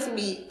just stress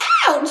me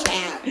out,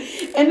 child.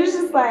 And it's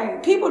just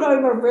like, people don't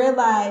even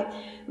realize,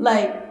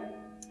 like,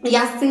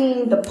 y'all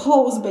seen the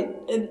post, but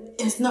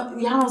it's not,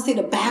 y'all don't see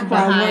the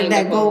background work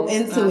that go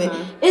into it.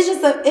 It's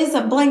just it's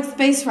a blank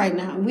space right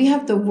now. We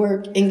have to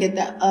work and get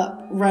that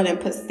up, running,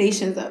 put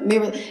stations up,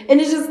 mirrors.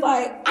 And it's just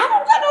like, I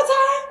don't got no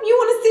time. You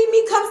want to see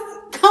me? Come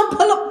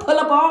pull up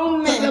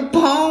on me.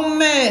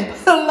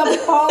 Pull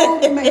up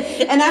on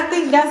me. And I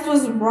think that's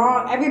what's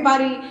wrong.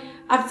 Everybody,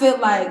 I feel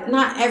like,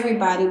 not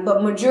everybody,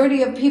 but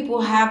majority of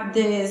people have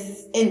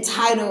this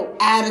entitled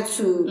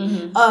attitude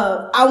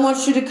of, I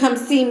want you to come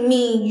see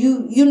me.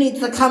 You need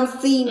to come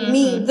see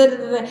me. Da, da,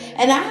 da, da.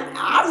 And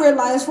I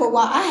realized for a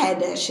while I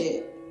had that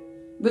shit.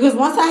 Because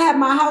once I had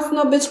my house,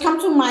 no, bitch, come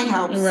to my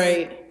house.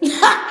 Right.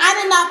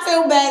 I did not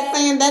feel bad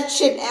saying that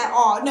shit at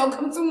all. No,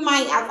 come to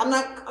my house. I'm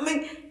not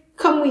coming.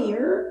 Come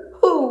here.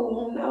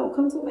 Who? No,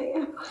 come to my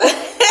house.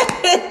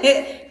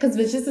 Because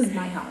bitch, this is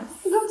my house.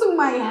 Come to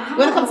my house. You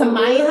want to come to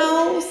my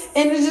house?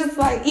 And it's just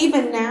like,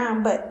 even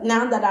now, but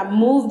now that I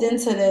moved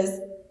into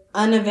this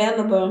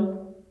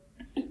unavailable,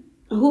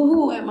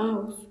 who at my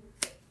house?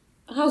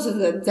 House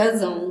is a dead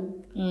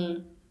zone.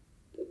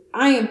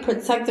 I am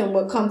protecting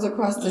what comes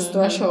across this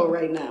threshold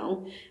right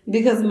now,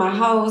 because my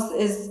house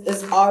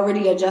is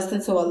already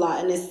adjusting to a lot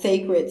and it's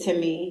sacred to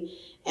me.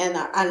 And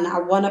I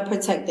want to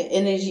protect the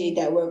energy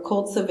that we're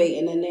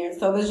cultivating in there.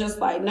 So it's just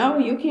like, no,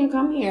 you can't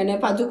come here. And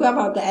if I do go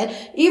about that,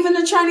 even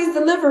the Chinese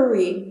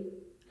delivery,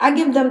 I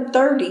give them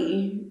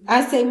 30.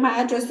 I say my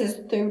address is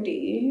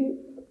 30.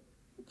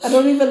 I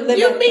don't even live.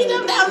 You meet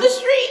them down the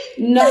street?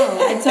 No,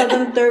 I tell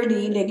them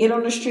 30. They get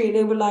on the street.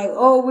 They were like,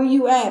 "Oh, where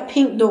you at?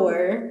 Pink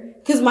door."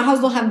 Because my house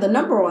don't have the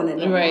number on it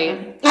no right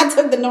more. I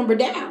took the number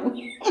down.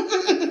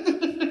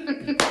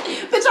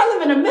 Bitch, I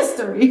live in a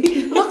mystery.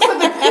 Look for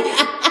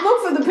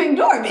the pink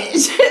door,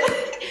 bitch.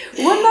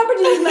 What number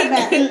do you live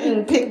at?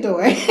 Pink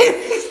door.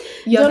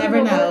 You'll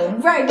never know.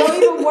 Right, don't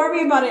even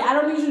worry about it. I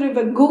don't need you to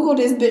even Google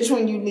this bitch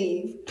when you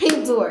leave.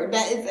 Pink door,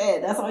 that is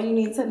it. That's all you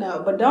need to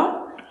know. But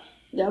don't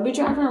be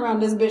driving around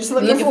this bitch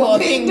looking for a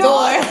pink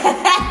door.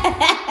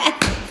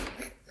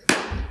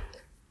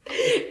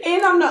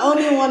 And I'm the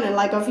only one in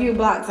like a few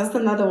blocks. That's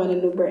another one in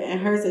New Britain.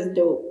 Hers is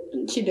dope.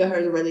 She did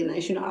hers really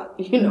nice. You know,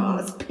 I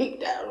was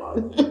pink that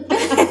long.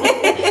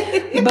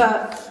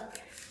 But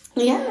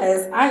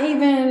yes,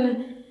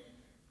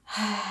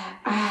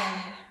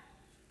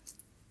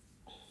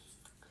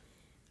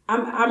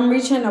 I'm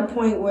reaching a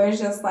point where it's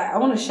just like I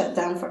want to shut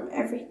down from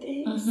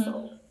everything.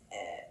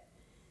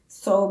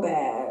 So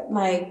bad.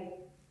 Like,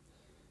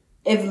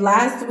 if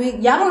last week,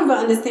 y'all don't even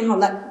understand how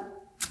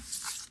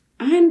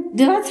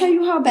did I tell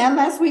you how bad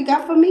last week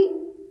got for me?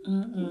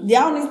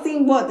 Y'all only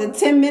seen the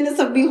 10 minutes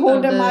of me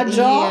holding my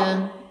jaw?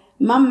 Yeah.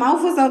 My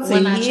mouth was out to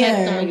When I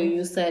checked on you,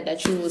 you said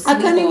that you was I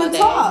couldn't even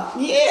talk.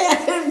 Yeah, I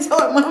couldn't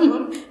talk.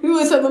 You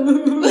was like, the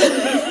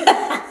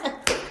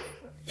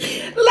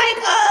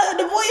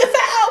boy you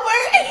fat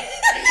Albert.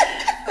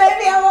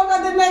 Baby, I woke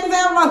up the next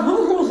day, I'm like,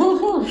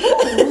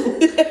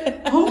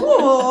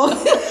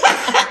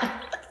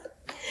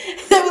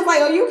 They was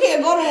like, oh, you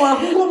can't go to work.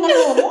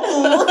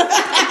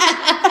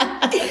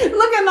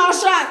 Looking all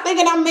shocked,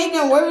 thinking I'm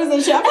making words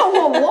and shit. I'm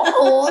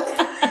like,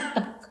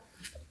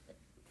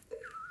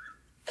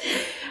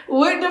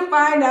 Went to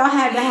find out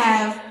I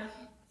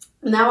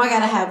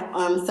gotta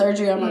have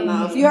surgery on my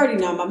mouth. You already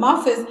know my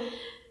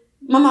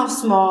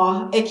mouth's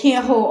small. It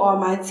can't hold all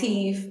my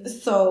teeth.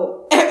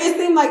 So it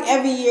seemed like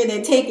every year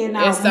they're taking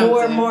out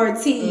more and more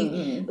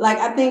teeth. Like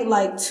I think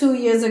 2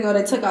 years ago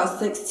they took out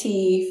 6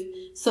 teeth.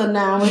 So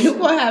now you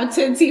gonna have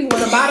 10 teeth on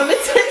the bottom and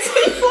 10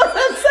 teeth on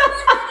the top.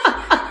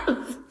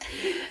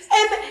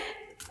 And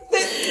I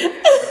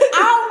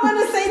don't want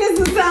to say this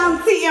to sound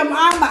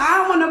TMI, but I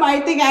don't want nobody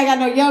to think I got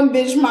no young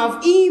bitch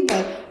mouth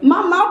either.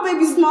 My mouth may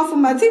be small for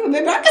my teeth, but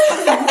baby, I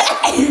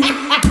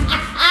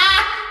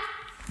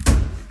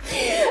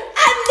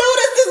knew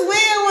this is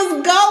where it was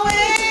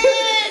going.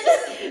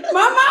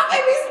 My mouth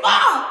may be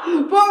small,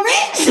 but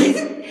bitch,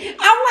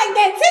 I'm like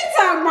that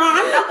TikTok, bro.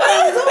 I know what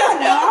I'm doing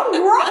now. I'm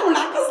grown. I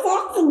can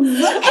talk some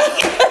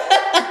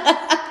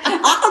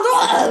I can do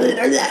it.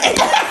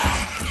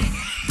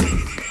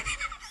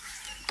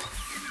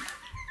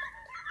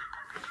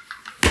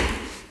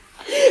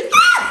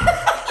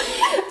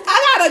 I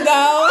gotta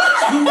go.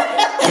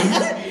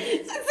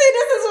 See,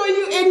 this is when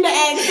you end the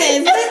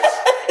accents.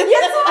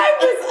 Your time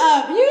is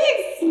up. You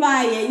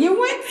expired. You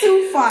went too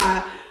far.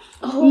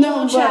 Oh,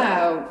 no,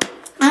 child.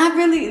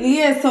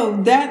 So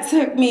that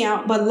took me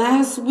out. But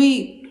last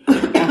week,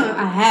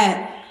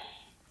 I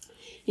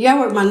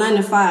work my 9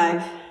 to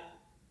 5.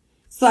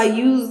 So I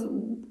used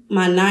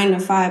my 9 to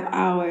 5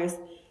 hours.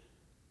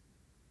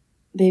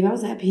 Babe, I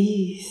was at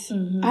peace.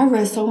 I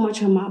read so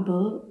much of my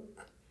book.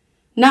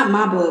 Not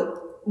my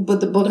book, but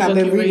the book I've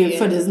been reading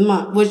for this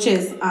month, which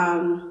is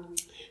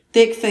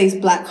Thick Face,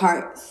 Black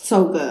Heart.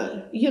 So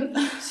good.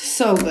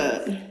 So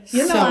good.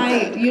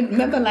 You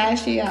remember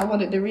last year I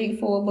wanted to read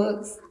 4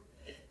 books?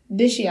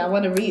 This year I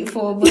want to read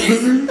 4 books.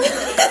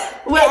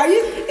 Wait, are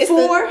you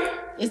 4?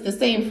 It's the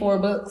same 4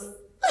 books.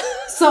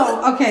 So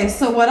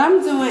what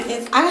I'm doing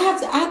is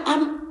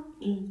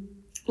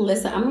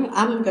listen,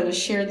 I'm going to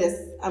share this.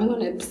 I'm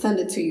going to send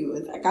it to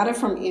you. I got it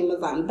from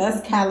Amazon.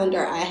 Best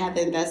calendar I have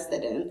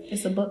invested in.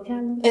 It's a book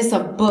calendar? It's a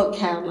book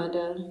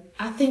calendar.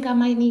 I think I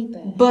might need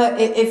that.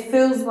 But it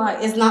feels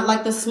like, it's not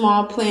like the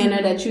small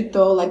planner that you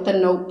throw, like the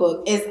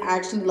notebook. It's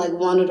actually like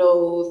one of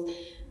those.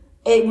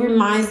 It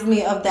reminds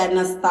me of that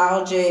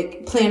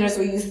nostalgic planners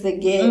we used to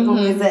get when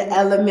we was in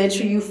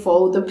elementary. You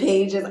fold the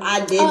pages.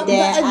 I did that. The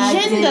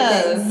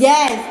agendas.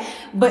 Yes.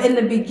 But in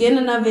the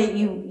beginning of it,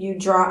 you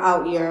draw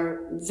out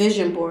your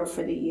vision board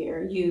for the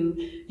year.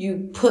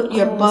 You put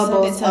your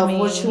bubbles of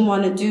what you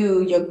want to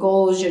do, your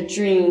goals, your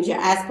dreams, your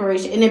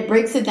aspirations, and it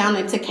breaks it down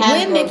into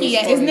categories. Where Nikki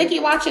at? Is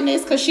Nikki watching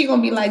this? Because she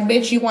gonna be like,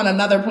 bitch, you want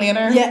another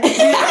planner? Yeah.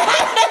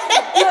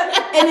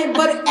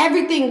 But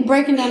everything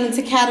breaking down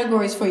into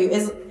categories for you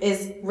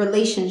is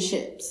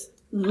relationships,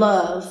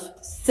 love,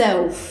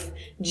 self,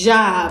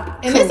 job,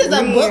 And career. this is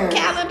a book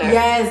calendar?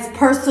 Yes,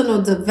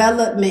 personal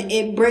development.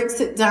 It breaks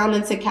it down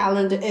into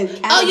calendar.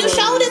 Oh, you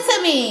showed it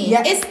to me.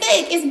 Yes. It's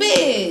thick. It's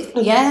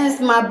big. Yes,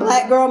 my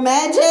Black Girl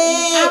Magic.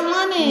 I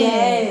want it.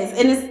 Yes,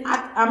 and it's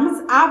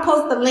I'll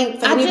post the link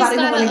for anybody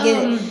who want to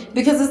get it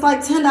because it's like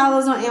 $10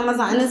 on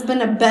Amazon, and it's been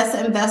the best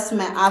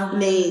investment I've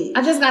made.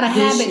 I just got a this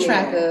habit year.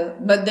 tracker,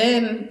 but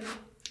then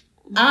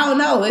I don't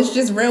know. It's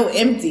just real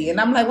empty, and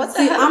I'm like, what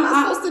the hell am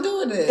I supposed to do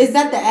with this? Is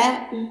that the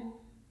app?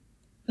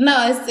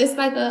 No, it's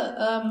like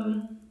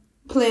a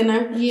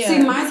planner. Yeah. See,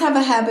 mine have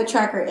a habit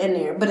tracker in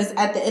there, but it's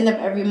at the end of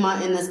every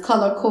month and it's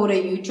color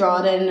coded. You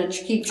draw it in and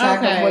keep track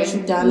of what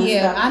you've done.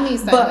 Yeah, and stuff. I need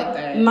something like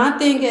that. My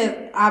thing is,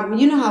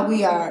 you know how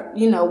we are.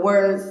 You know,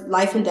 words,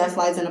 life and death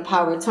lies in the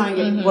power of tongue.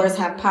 Your words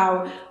have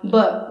power,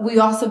 but we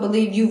also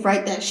believe you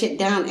write that shit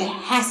down. It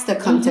has to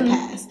come to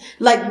pass.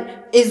 Like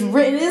it's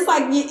written. It's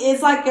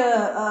like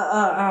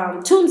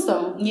a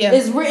tombstone. Yeah,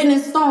 it's written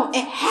in stone.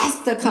 It has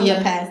to come to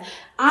pass.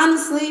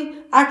 Honestly,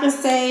 I can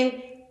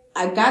say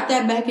I got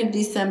that back in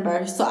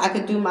December so I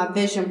could do my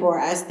vision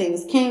board as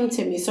things came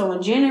to me. So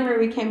when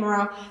January came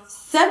around,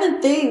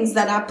 7 things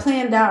that I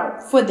planned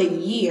out for the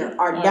year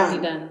are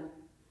done.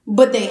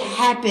 But they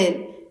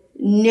happened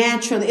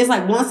naturally. It's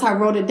like once I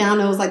wrote it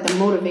down, it was like the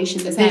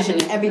motivation, the vision,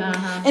 everything.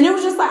 And it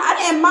was just like, I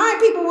didn't mind.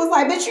 People was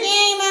like, bitch, you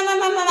ain't, I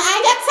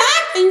ain't got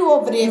time for you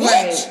over there,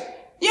 bitch.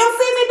 You don't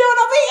see me doing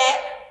over here?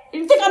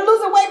 You think I'm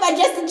losing weight by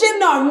just the gym?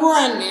 No, I'm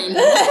running.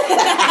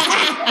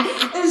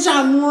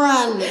 I'm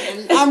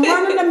running. I'm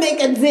running to make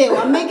a deal.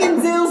 I'm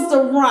making deals to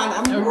run.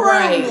 I'm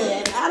running.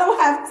 I don't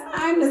have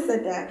time to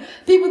sit down.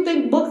 People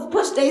think books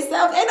push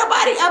themselves. Ain't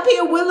nobody up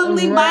here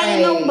willingly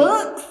buying no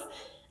books.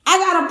 I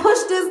gotta push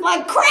this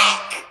like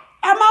crack.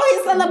 I'm out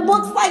here selling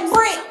books like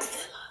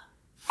bricks.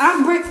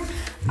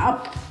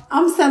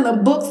 I'm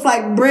selling books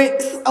like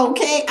bricks,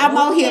 okay? I'm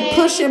out here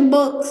pushing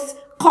books.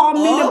 Call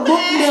me the book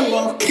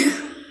dealer.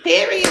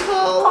 Period,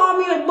 Cole. Call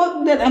me a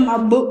book dealer, and my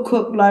book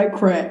cooked like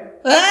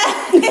crack. Book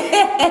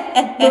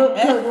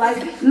cooked like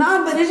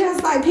but it's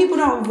just like people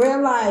don't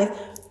realize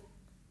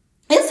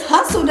it's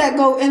hustle that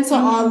go into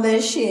all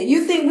this shit.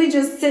 You think we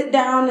just sit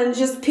down and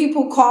just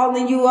people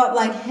calling you up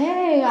like,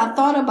 hey, I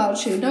thought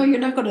about you. No, you're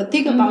not gonna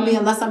think about me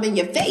unless I'm in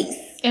your face.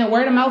 And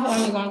word of mouth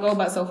only gonna go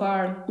about so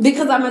far.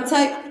 Because I'm gonna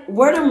tell you,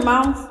 word of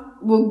mouth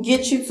will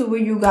get you to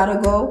where you gotta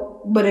go.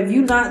 But if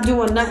you're not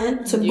doing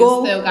nothing to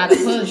you still gotta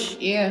push.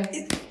 Yeah.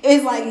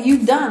 It's like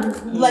you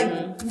done. Like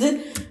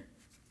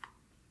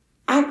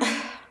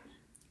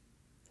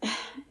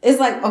it's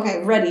like,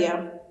 okay,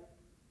 radio.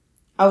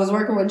 I was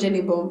working with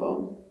Jenny Boom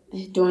Boom,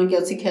 doing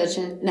Guilty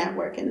Kitchen,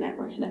 networking.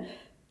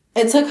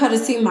 It took her to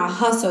see my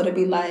hustle to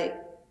be like,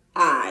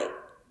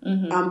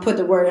 put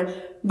the word in.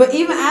 But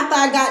even after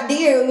I got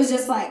there, it was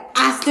just like,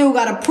 I still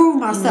got to prove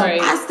myself.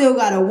 Right. I still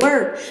got to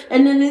work.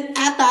 And then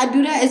after I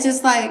do that, it's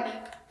just like,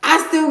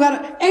 I still got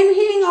to, and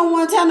he ain't going to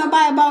want to tell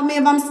nobody about me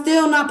if I'm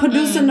still not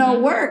producing no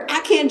work.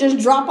 I can't just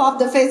drop off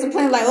the face of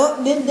plane like,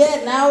 oh, did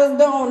that, now it's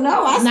gone.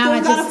 No, I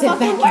still got to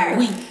fucking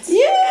work.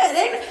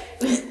 Yeah.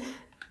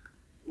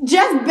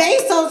 Jeff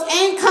Bezos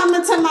ain't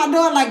coming to my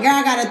door like, girl,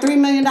 I got a $3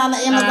 million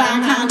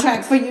Amazon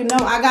contract for you. No,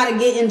 I got to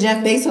get in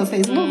Jeff Bezos'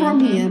 face. What room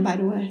he in, by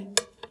the way?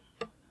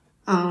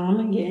 I'm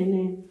going to get in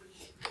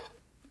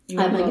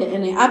there. I'm going to get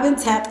in there. I've been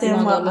tapped in with,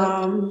 You want to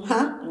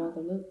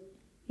look?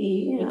 Yeah.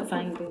 You can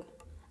find it.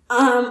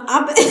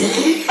 I've been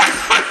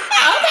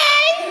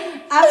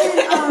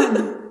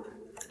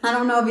I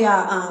don't know if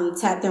y'all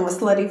tapped in with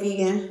Slutty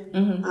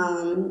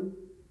Vegan.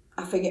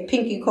 I forget,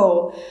 Pinky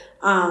Cole.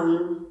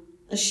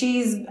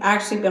 She's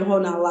actually been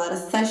holding a lot of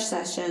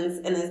sessions,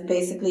 and it's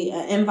basically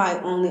an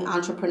invite only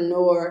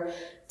entrepreneur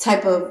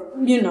type of,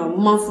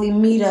 monthly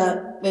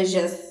meetup. It's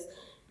just,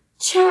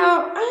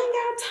 child, I ain't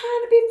got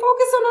time to be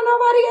focusing on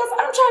nobody else.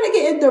 I'm trying to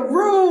get in the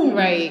room.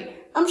 Right.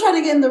 I'm trying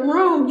to get in the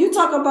room. You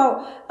talk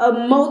about a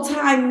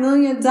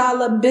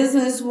multi-million-dollar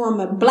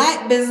businesswoman,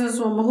 black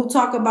businesswoman who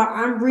talk about,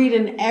 I'm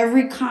reading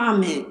every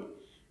comment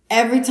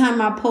every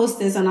time I post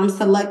this and I'm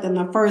selecting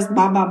the first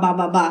blah, blah, blah,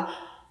 blah, blah.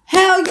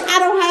 Hell, I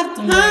don't have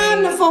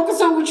time to focus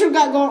on what you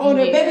got going on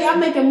there. Baby, I'm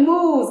making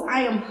moves.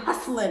 I am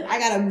hustling. I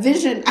got a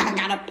vision. I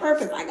got a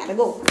purpose. I got to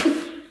go.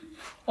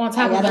 On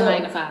top of the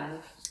 9 to 5.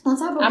 On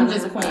top of I'm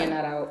just pointing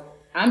that out.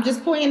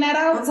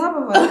 On top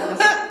of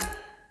it.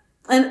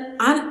 And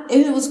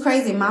it was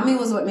crazy. Mommy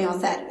was with me on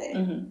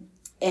Saturday.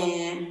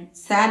 And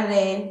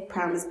Saturday,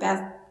 Promise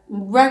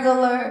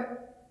regular.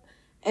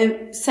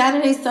 And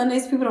Saturdays,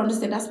 Sundays, people don't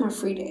understand. That's my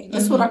free day.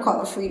 That's what I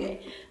call a free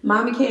day.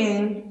 Mommy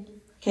came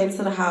to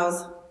the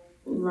house,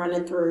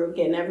 running through,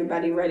 getting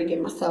everybody ready,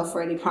 getting myself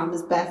ready.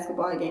 Promise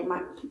basketball game.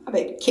 My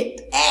baby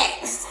kicked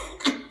ass.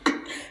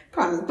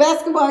 Promise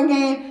basketball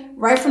game.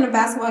 Right from the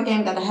basketball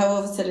game, got to head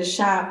over to the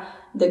shop.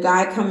 The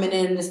guy coming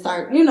in to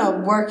start,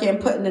 working,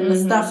 putting in the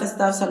stuff and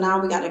stuff. So now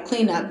we got to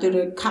clean up, do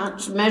the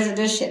measure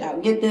this shit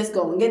out, get this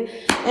going,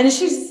 and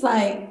she's just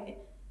like,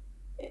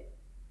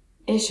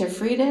 "It's your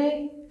free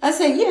day." I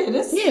said, "Yeah,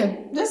 this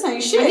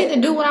ain't shit. I get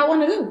to do what I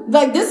want to do.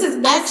 Like this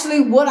is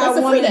actually what I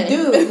want to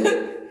do."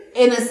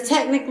 And it's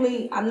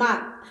technically, I'm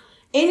not.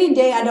 any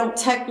day I don't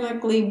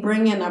technically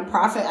bring in a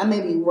profit, I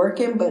may be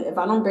working, but if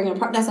I don't bring in a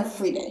profit, that's a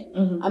free day.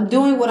 Mm-hmm. I'm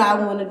doing what I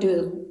want to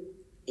do.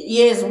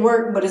 Yeah, it's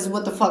work, but it's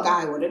what the fuck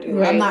I want to do.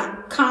 Right. I'm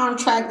not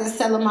contracted,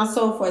 selling my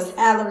soul for a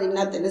salary,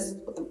 nothing. This is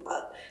what the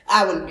fuck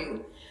I want to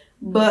do.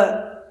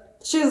 But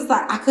she was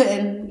like, I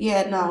couldn't.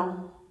 Yeah,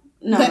 no.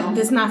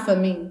 That's not for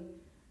me.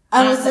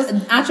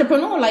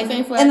 Entrepreneur life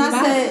ain't for everybody. And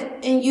I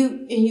said, and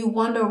you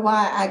wonder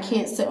why I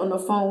can't sit on the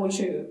phone with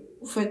you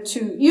for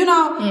 2, you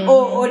know, mm-hmm.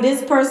 or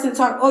this person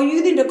talk,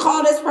 you need to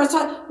call this person.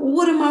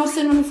 What am I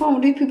sitting on the phone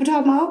with these people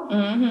talking about?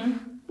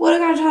 Mm-hmm. What are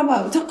they going to talk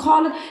about?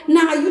 Call it.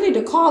 Now you need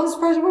to call this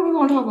person. What are we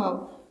going to talk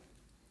about?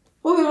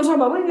 What are we going to talk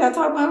about? We ain't got to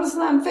talk about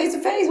it face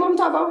to face. What I'm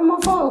talking about with my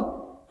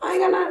phone? I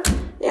ain't got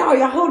nothing.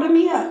 Y'all holding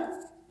me up.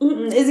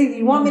 Is it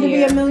you want me to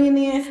be a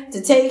millionaire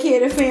to take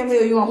care of the family,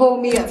 or you want to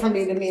hold me up from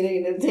being a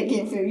millionaire to take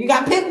care of the family? You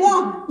got to pick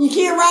one. You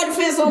can't ride the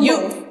fence on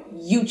both.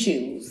 You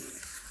choose.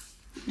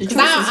 Because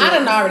I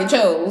done already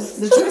chose.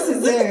 The choice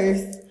is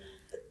theirs.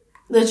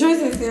 The choice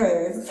is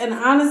theirs. And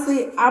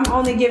honestly, I'm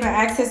only giving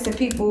access to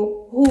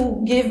people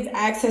who give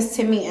access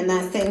to me in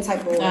that same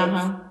type of way.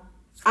 Uh-huh.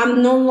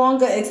 I'm no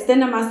longer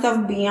extending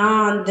myself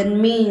beyond the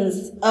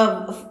means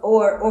of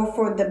or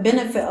for the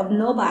benefit of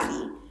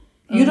nobody.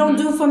 You don't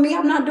do for me,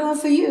 I'm not doing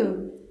for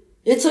you.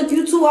 It took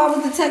you 2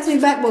 hours to text me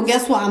back. Well,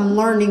 guess what? I'm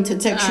learning to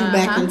text you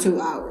back in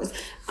 2 hours.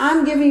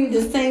 I'm giving you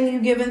the same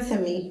you giving to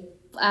me.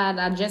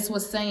 I just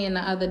was saying the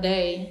other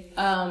day,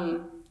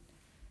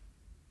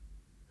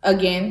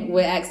 again,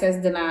 with access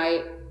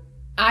denied,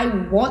 I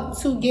want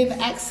to give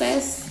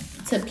access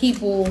to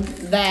people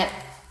that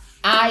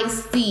I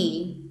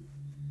see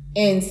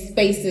in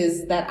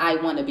spaces that I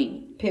want to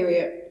be.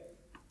 Period.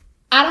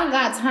 I don't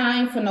got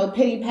time for no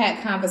pity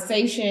pat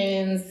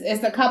conversations.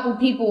 It's a couple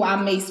people I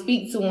may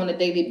speak to on a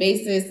daily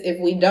basis. If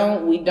we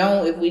don't, we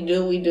don't. If we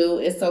do, we do.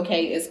 It's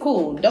okay. It's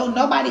cool.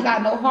 Nobody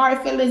got no hard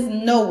feelings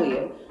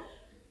nowhere.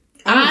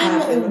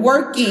 I'm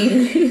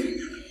working.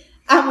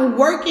 I'm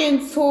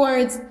working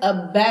towards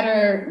a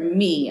better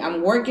me.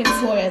 I'm working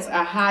towards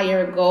a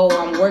higher goal.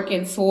 I'm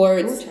working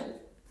towards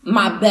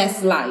my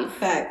best life.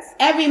 Facts.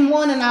 Every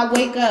morning I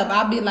wake up,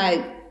 I'll be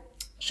like,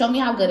 show me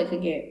how good it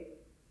could get.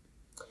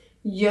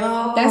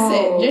 Yo. That's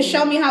it. Just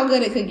show me how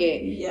good it could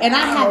get. Yo. And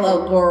I have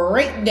a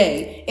great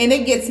day. And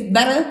it gets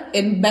better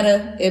and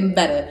better and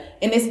better.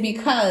 And it's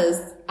because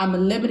I'm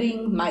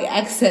limiting my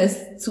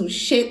access to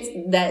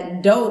shit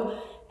that don't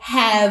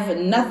have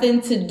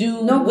nothing to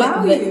do with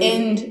the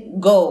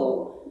end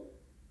goal.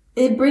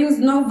 It brings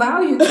no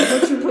value to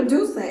what you're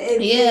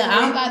producing. I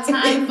don't got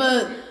time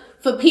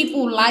for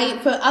people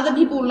life, for other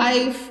people's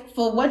life,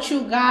 for what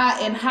you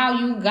got and how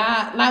you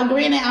got. Like,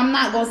 granted, I'm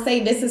not going to say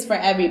this is for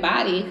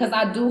everybody, because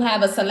I do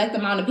have a select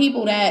amount of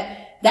people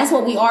that's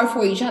what we are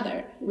for each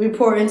other. We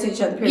pour into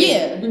each other, period.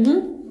 Yeah.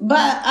 Mm-hmm.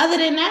 But other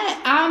than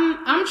that,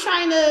 I'm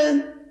trying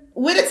to,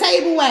 where the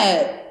table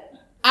at?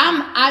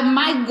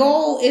 My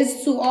goal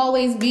is to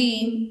always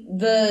be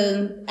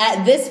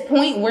at this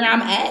point where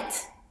I'm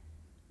at,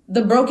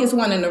 the brokest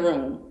one in the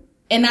room.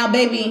 And now,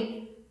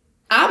 baby,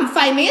 I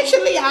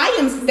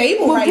am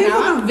stable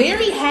now. I'm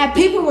very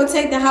happy. People will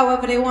take that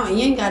however they want.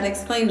 You ain't got to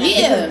explain that.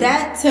 Yeah. Because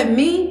that, to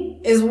me,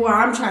 is where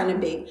I'm trying to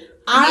be.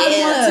 I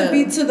want to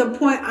be to the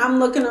point I'm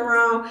looking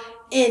around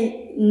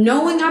and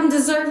knowing I'm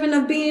deserving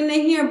of being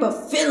in here,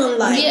 but feeling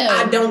like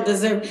I don't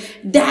deserve.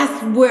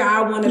 That's where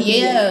I want to be.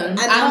 Yeah.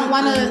 I don't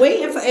want to.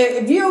 Waiting for,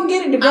 if you don't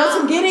get it, the girls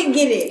who get it,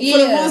 get it. Yeah. For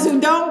the ones who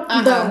don't,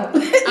 don't.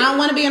 I don't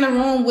want to be in a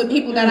room with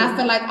people that I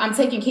feel like I'm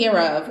taking care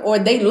of, or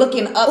they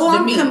looking up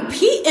to me. Or I'm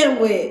competing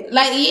with.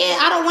 Like,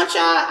 I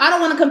don't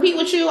want to compete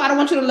with you. I don't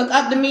want you to look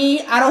up to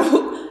me. I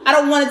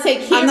don't want to take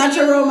care of you. I'm not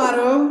your role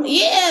model.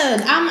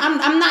 Yeah.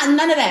 I'm not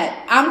none of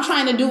that. I'm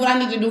trying to do what I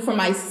need to do for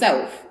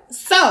myself.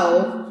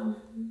 So,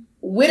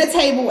 where the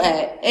table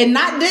at? And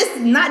not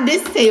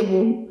this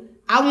table.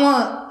 I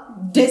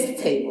want this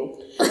table.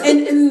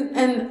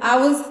 and I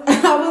was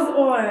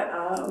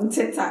on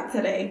TikTok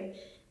today,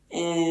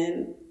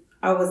 and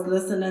I was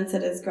listening to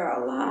this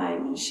girl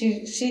live, and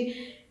she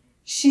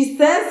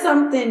said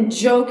something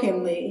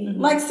jokingly,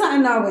 like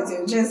something I would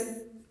do, just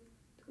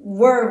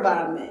word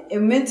vomit. It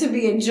meant to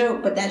be a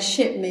joke, but that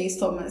shit made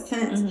so much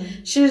sense.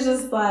 Mm-hmm. She was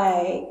just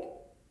like,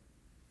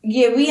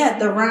 yeah, we at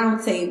the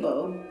round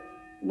table.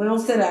 We don't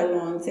sit at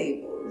long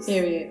tables.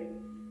 Period.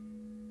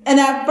 And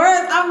at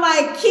first, I'm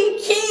like,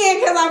 kiki,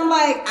 because I'm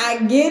like, I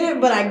get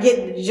it, but I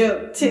get the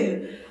joke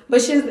too.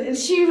 But she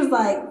was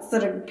like,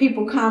 sort of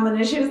people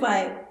commenting, she was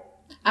like,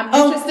 I'm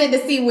interested to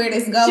see where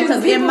this goes,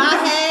 because in my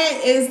head,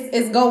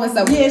 it's going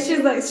somewhere. Yeah, she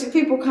was like,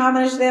 people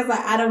commented, she was like,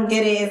 I don't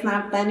get it, it's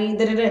not funny,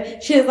 da-da-da.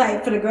 She was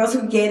like, for the girls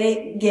who get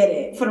it, get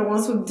it. For the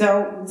ones who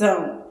don't.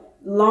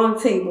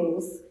 Long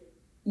tables,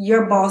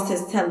 your boss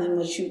is telling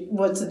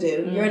what to do.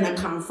 Mm-hmm. You're in a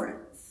conference.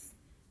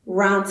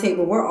 Round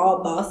table, we're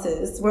all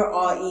bosses. We're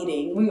all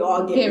eating. We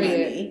all get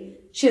money.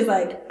 She was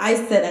like, I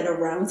sit at a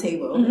round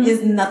table.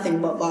 It's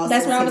nothing but bosses.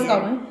 That's where I was here.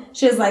 going.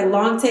 She was like,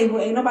 long table,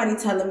 ain't nobody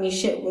telling me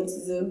shit what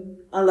to do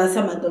unless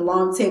I'm at the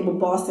long table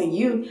bossing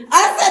you.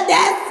 I said,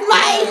 that's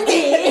my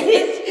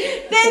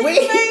bitch. That's my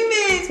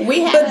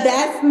bitch. But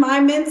that's my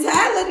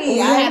mentality. We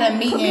had a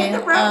meeting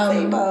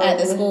at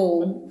the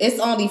school. It's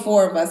only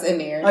 4 of us in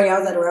there. Oh, yeah, I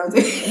was at a round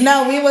table.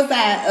 No, we was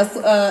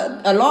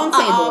at a long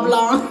table.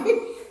 Long.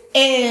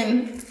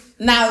 And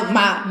now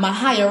my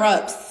higher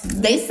ups,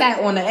 they sat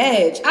on the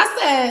edge. I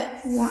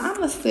said, well, I'm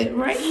gonna sit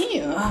right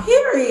here.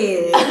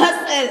 Period.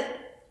 I said,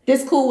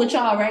 this cool with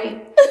y'all,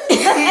 right?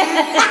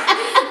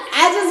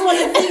 I just want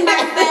to see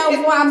myself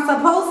where I'm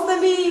supposed to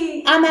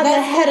be. I'm at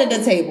the head of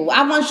the table.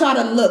 I want y'all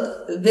to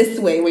look this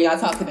way when y'all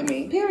talking to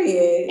me.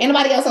 Period. Ain't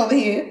nobody else over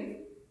here.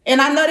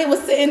 And I know they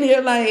was sitting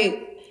there like,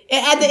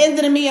 and at the end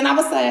of the meeting, I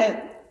was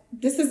like,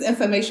 this is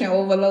information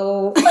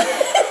overload.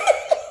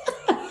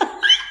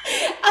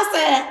 I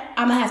said,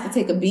 I'm going to have to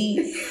take a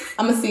beat.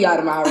 I'm going to see y'all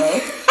tomorrow.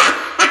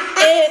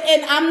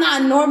 and I'm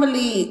not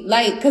normally,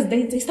 like, because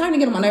they starting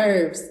to get on my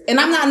nerves. And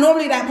I'm not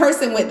normally that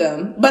person with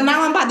them. But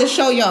now I'm about to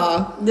show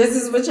y'all. This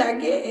is what y'all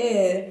get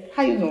in.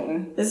 How you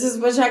doing? This is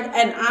what y'all,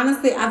 and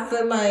honestly, I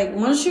feel like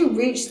once you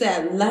reach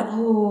that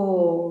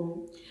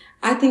level,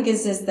 I think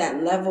it's just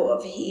that level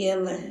of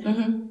healing.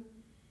 Mm-hmm.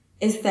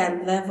 It's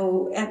that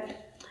level.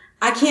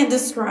 I can't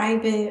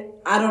describe it.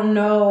 I don't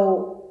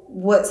know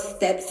what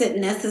steps it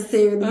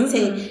necessarily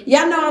take.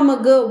 Y'all know I'm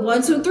a good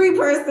 1, 2, 3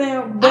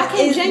 person. But I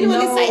can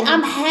genuinely say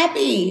I'm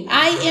happy.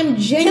 I am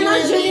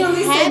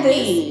genuinely happy. Say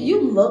this?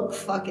 You look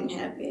fucking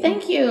happy.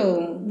 Thank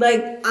you.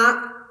 Like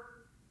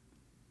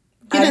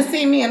you done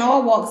seen me in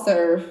all walks,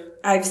 sir.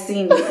 I've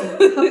seen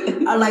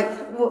you. like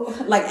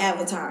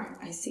Avatar.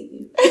 I see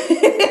you.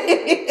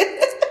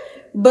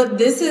 But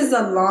this is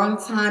a long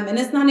time, and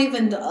it's not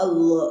even a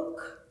look.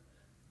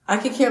 I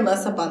could care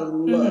less about a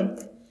look.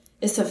 Mm-hmm.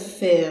 It's a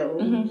feel.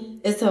 Mm-hmm.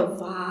 It's a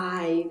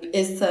vibe.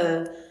 It's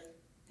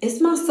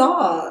my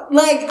song.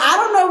 Like, I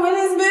don't know when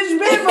this bitch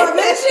been, but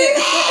bitch,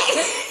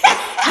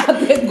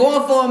 I've been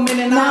going for a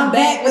minute, now I'm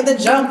back with the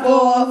jump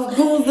off.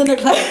 Who's in the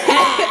club?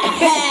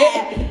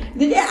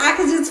 Yeah, I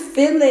could just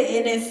feel it,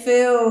 and it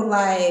feel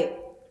like,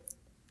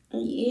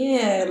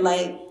 yeah,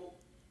 like,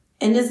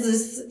 and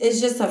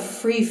it's just a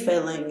free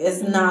feeling.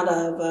 It's not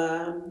of,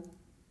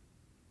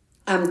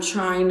 I'm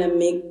trying to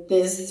make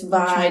this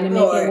vibe. Trying to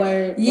make it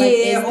work.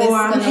 Yeah, like, or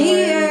I'm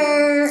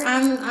here.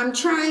 I'm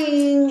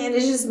trying, and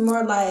it's just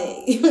more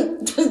like,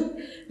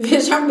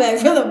 bitch, I'm back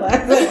for the month.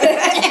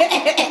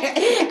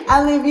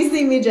 I mean, if you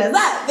see me just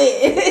like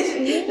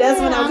bitch, that's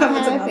when I'm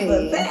coming to my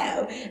foot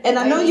down. And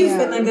I know you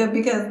feeling good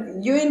because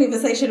you didn't even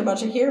say shit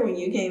about your hair when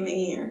you came in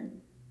here.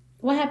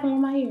 What happened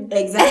with my hair?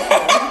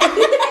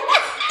 Exactly.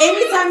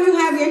 Anytime you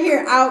have your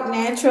hair out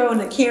natural on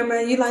the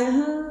camera, you like,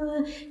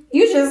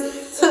 you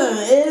just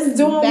it's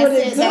doing what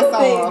it do,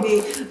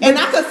 baby. And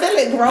I can feel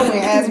it growing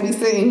as we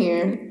sitting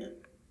here.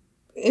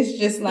 It's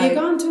just like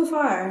you're going too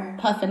far.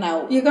 Puffing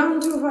out. You're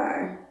going too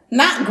far.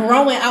 Not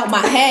growing out my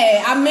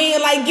head. I mean,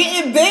 like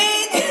getting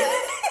big.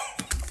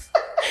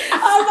 I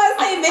was about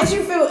to say, that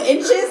you feel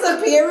inches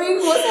appearing.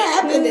 What's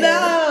happening?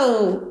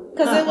 No,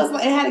 because it was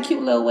like, it had a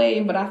cute little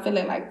wave, but I feel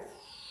it like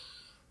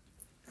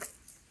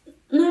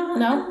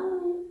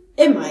no.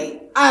 It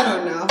might. I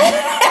don't know.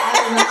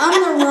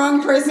 I'm the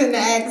wrong person to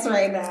ask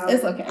right now.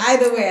 It's okay.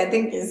 Either way, I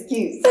think it's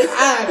cute.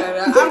 I don't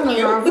know. I'm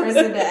the wrong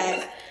person to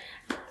ask.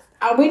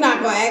 We're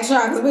not going to ask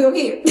y'all because we don't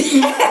care.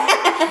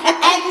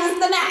 Ask us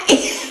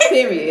tonight.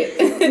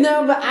 Period.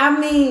 No, but I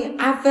mean,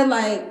 I feel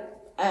like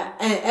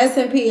and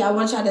S&P, I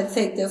want y'all to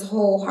take this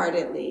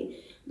wholeheartedly.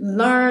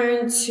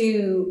 Learn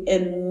to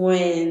and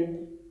when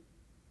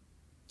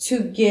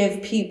to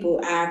give people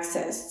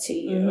access to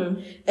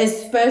you,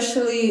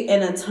 especially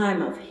in a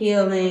time of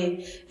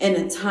healing, in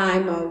a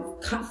time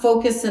of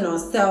focusing on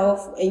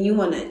self, and you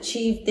want to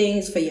achieve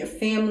things for your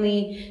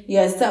family,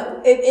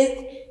 yourself.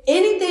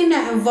 Anything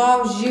that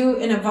involves you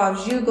and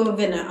involves you going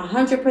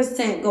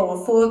 100%,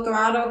 going full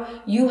throttle,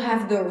 you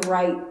have the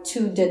right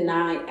to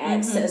deny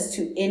access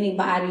to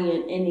anybody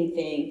and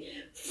anything.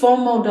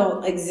 FOMO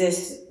don't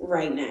exist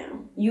right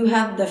now. You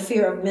have the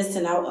fear of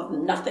missing out of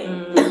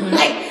nothing.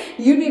 Like,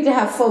 you need to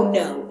have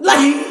FOMO.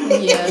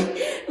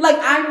 Like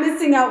I'm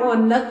missing out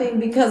on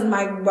nothing because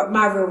my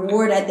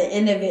reward at the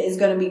end of it is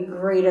going to be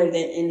greater than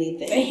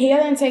anything.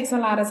 Healing takes a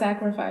lot of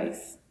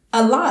sacrifice.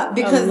 A lot.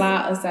 Because a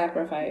lot of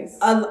sacrifice.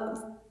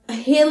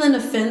 Healing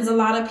offends a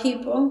lot of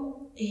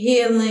people.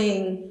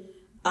 Healing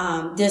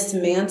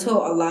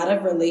dismantle a lot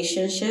of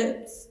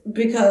relationships,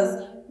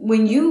 because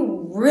when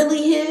you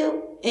really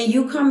heal and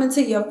you come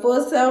into your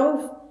full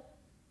self,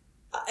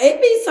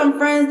 it be some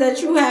friends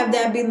that you have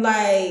that be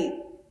like,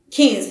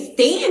 can't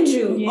stand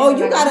you. Yeah,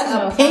 you got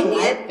an opinion?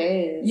 Like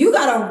you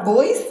got a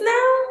voice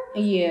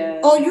now? Yeah.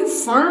 Oh, you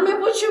firm in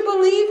what you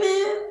believe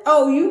in?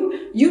 Oh,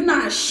 you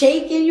not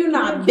shaking, you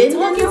not bending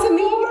to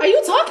me? Are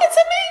you talking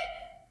to me?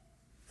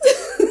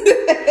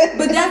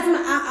 But that's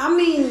I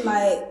mean,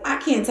 like, I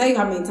can't tell you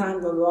how many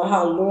times ago,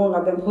 how long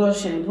I've been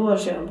pushing.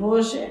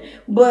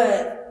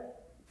 But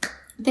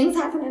Things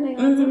happen in their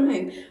own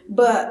time.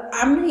 But,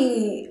 I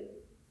mean,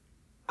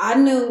 I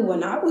knew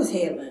when I was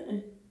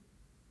healing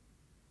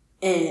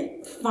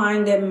and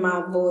finding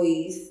my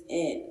voice,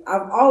 and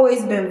I've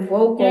always been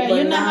vocal. Girl, but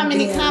you know how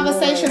many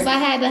conversations I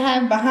had to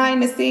have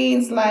behind the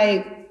scenes?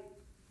 Like,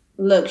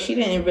 look, she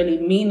didn't really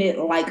mean it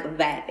like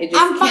that. It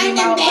just came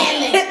out.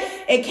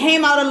 It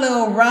came out a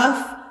little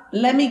rough.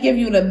 Let me give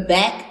you the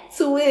back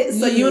to it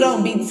so you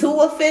don't be too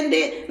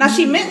offended. Now,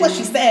 she meant what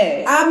she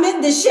said. I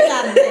meant the shit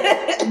out of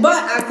it.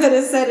 But I could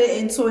have said it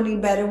in 20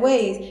 better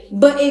ways.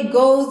 But it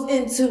goes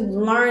into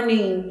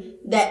learning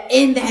that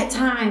in that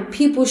time,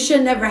 people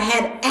should never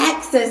had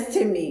access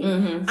to me.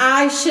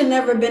 I should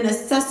never been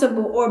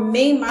accessible or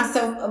made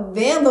myself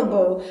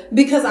available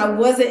because I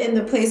wasn't in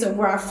the place of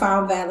where I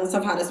found balance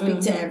of how to speak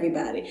to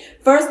everybody.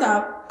 First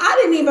off, I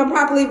didn't even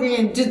properly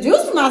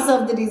reintroduce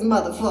myself to these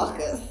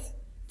motherfuckers.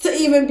 To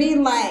even be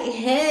like,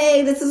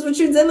 hey, this is what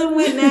you're dealing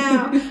with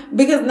now.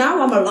 Because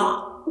now I'm a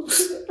lot.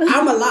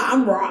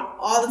 I'm raw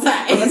all the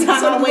time. Every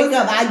time I wake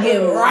up, I get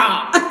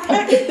raw.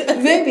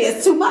 Maybe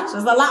it's too much. It's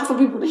a lot for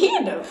people to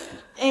handle.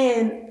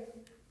 And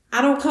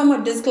I don't come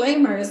with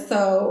disclaimers.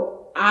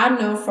 So I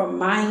know from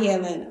my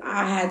healing,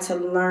 I had to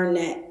learn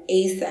that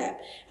ASAP.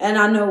 And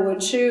I know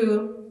with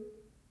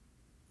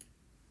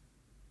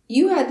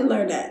you had to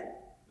learn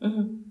that.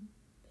 In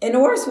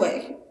the worst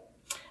way.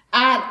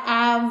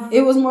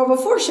 It was more of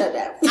a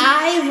foreshadow.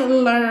 I've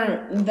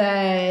learned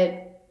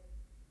that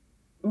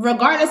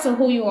regardless of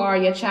who you are,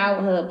 your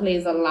childhood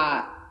plays a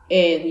lot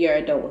in your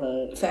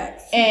adulthood.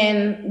 Facts.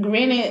 And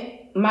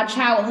granted, my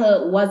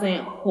childhood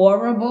wasn't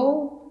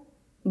horrible,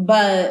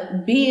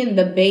 but being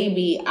the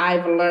baby,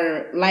 I've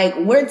learned, like,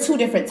 we're two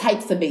different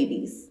types of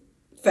babies.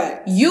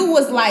 Facts. You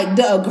was like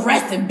the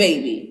aggressive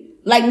baby.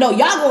 Like, no, y'all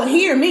gonna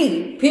hear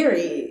me.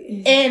 Period.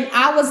 And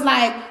I was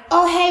like,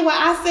 oh, hey, well,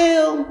 I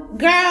feel,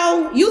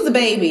 girl, you's a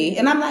baby.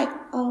 And I'm like,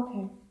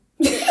 oh,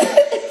 okay.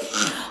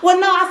 Well,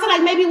 no, I feel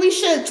like maybe we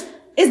should,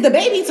 is the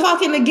baby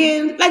talking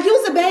again? Like,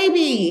 you's a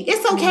baby.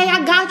 It's okay.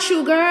 I got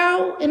you,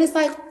 girl. And it's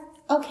like,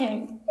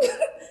 okay.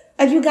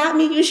 Like, you got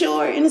me? You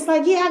sure? And it's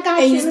like, yeah, I got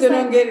you. And you still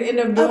don't get end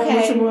up doing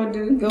what you want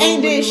to do.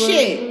 Ain't did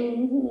shit.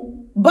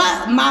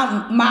 But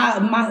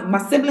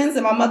my siblings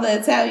and my mother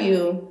will tell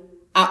you,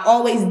 I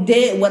always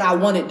did what I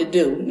wanted to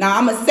do. Now,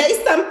 I'm going to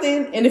say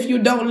something, and if you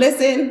don't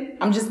listen,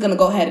 I'm just going to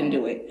go ahead and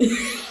do it.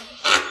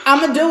 I'm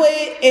going to do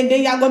it, and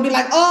then y'all going to be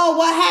like, oh,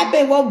 what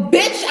happened? Well,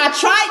 bitch, I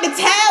tried to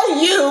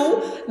tell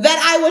you that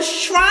I was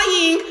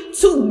trying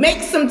to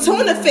make some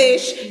tuna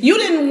fish. You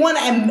didn't want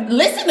to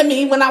listen to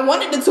me when I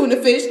wanted the tuna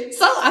fish,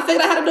 so I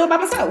figured out how to do it by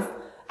myself.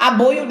 I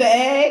boiled the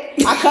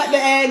egg. I cut the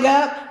egg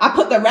up. I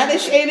put the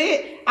relish in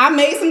it. I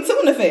made some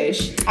tuna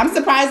fish. I'm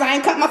surprised I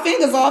ain't cut my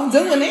fingers off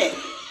doing it.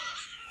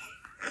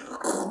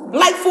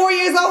 Like 4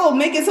 years old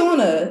making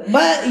tuna,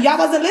 but y'all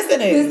wasn't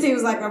listening. This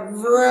seems like a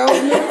real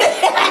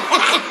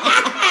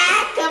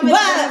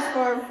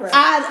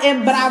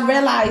but I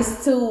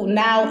realized too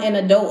now in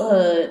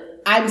adulthood,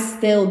 I'm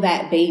still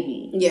that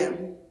baby. Yeah.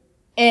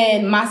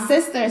 And my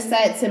sister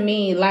said to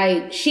me,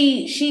 like,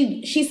 she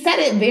said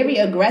it very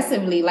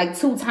aggressively, like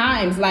 2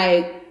 times,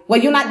 like,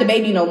 well, you're not the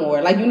baby no more.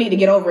 Like, you need to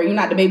get over it. You're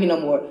not the baby no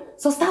more.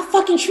 So stop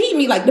fucking treating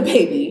me like the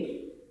baby.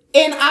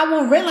 And I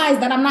will realize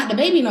that I'm not the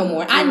baby no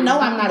more. I know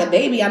I'm not a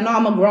baby. I know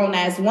I'm a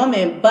grown-ass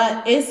woman.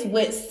 But it's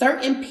with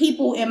certain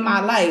people in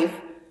my life,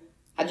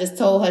 I just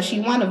told her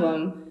she one of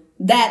them,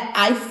 that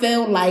I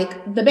feel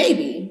like the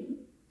baby.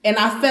 And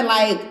I feel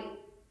like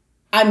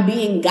I'm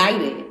being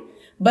guided.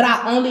 But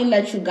I only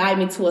let you guide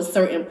me to a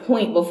certain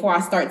point before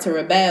I start to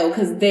rebel.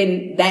 Because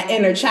then that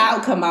inner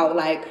child come out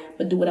like,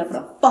 but do whatever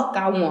the fuck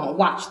I want.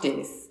 Watch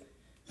this.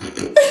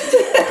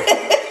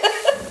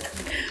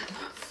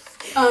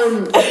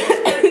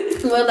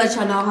 We'll let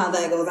y'all know how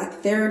that goes.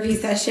 Like therapy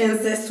sessions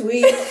this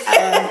week.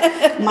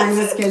 Mine's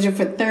is scheduled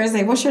for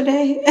Thursday. What's your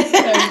day?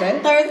 Thursday.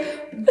 Thursday.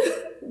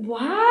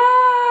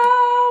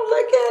 Wow,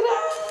 look at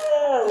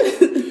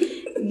us.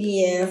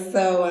 Yeah,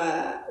 so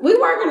we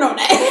working on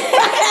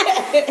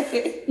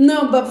that.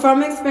 No, but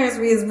from experience,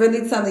 we is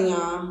really telling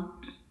y'all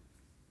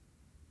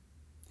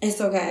it's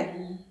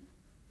okay.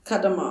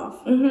 Cut them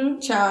off.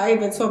 Child, I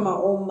even told my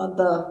own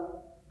mother,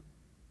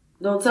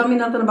 don't tell me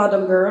nothing about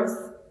them girls.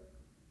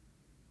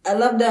 I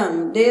love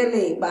them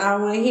dearly, but I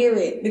don't want to hear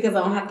it because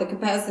I don't have the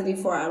capacity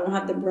for it. I don't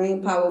have the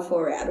brain power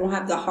for it. I don't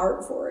have the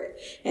heart for it.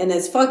 And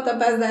as fucked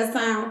up as that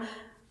sound,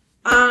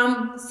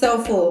 I'm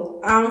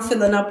self-full. I'm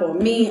filling up on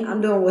me. I'm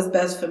doing what's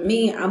best for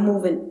me. I'm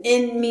moving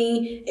in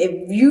me.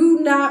 If you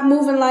not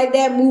moving like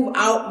that, move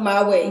out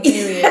my way.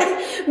 Period.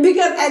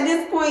 Because at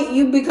this point,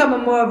 you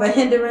becoming more of a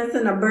hindrance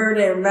and a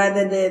burden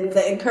rather than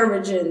the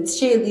encouraging,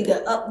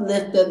 cheerleader,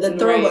 uplifter, the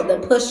thrower, the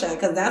pusher.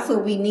 Because that's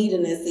what we need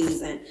in this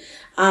season.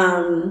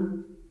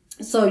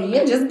 So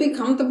yeah, just be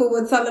comfortable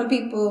with telling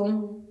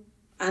people,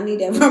 I need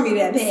that from me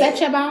that bad. Set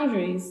your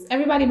boundaries.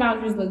 Everybody's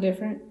boundaries look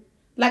different.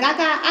 Like I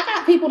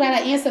got people that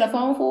I answer the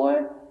phone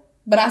for,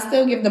 but I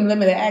still give them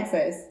limited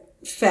access.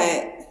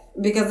 Fact.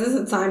 Because there's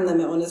a time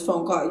limit on this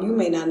phone call. You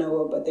may not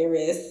know it, but there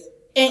is.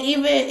 And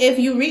even if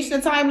you reach the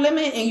time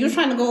limit and you're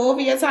trying to go over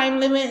your time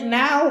limit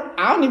now,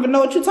 I don't even know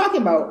what you're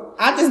talking about.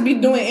 I just be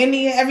doing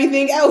any and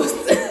everything else.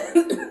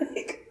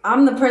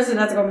 I'm the person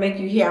that's gonna make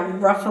you hear I'm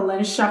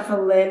ruffling,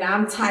 shuffling,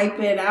 I'm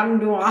typing, I'm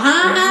doing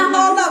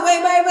hold up,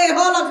 wait,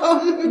 hold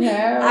up.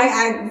 Yeah.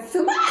 I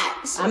too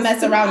much. I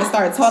mess around and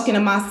start talking to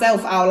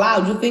myself out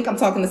loud. You think I'm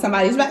talking to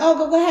somebody. It's like, oh,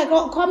 go ahead,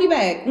 call me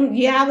back.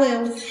 Yeah, I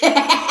will.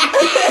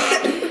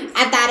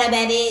 I thought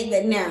about it,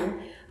 but no.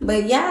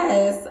 But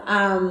yes,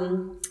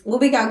 what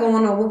we got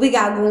going on? What we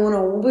got going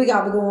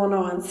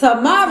on?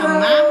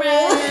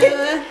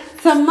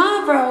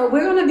 Tomorrow,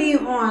 we're going to be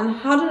on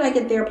How Did I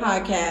Get There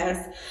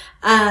podcast.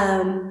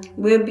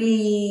 We'll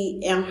be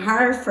in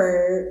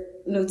Hartford,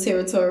 New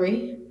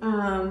Territory.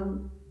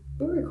 We're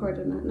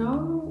recording that.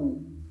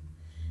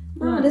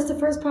 No, this is the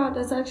first pod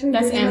that's actually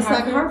that's in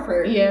Hartford. Like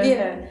Hartford.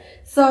 Yeah.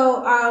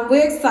 So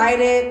we're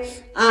excited.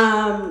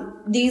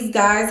 These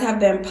guys have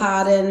been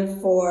podding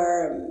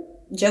for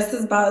just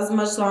about as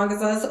much long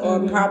as us,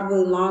 or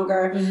probably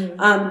longer.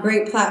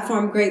 Great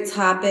platform, great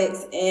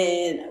topics,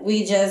 and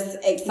we just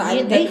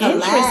excited to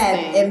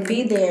collab and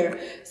be there.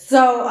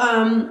 So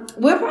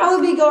we'll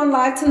probably be going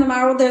live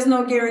tomorrow. There's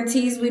no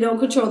guarantees. We don't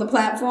control the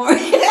platform.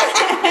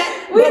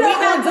 we don't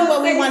have to do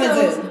what we want to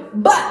do.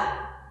 But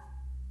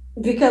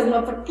because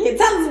motherfuckers can't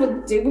tell us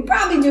what to do, we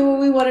probably do what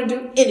we want to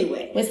do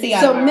anyway. We'll see.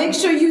 So make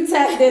sure you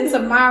tap in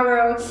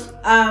tomorrow.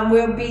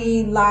 We'll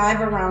be live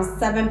around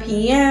 7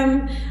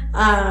 p.m.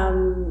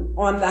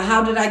 On the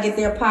How Did I Get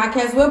There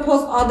podcast. We'll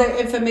post all their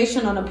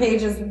information on the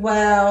page as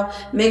well.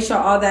 Make sure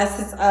all that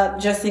sits up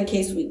just in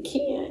case we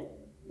can't.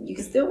 You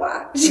can still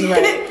watch.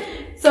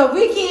 Right. So if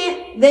we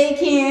can't, they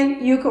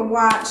can. You can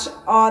watch.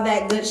 All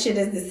that good shit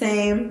is the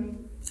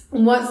same.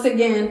 Once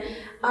again,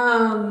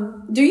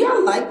 do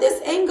y'all like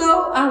this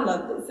angle? I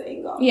love this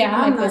angle. Yeah,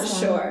 I'm not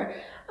sure.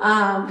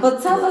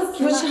 But tell us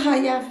how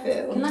y'all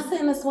feel. Can I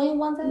sit in the swing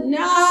one day?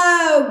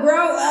 No,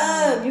 grow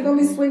up. You're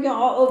gonna be swinging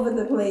all over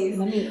the place.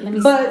 Let me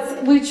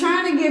but we're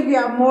trying to give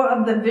y'all more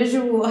of the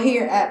visual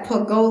here at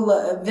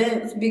Pergola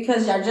events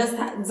because y'all just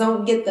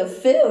don't get the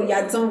feel.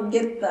 Y'all don't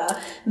get the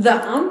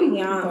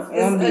ambiance.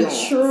 It's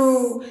a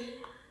true.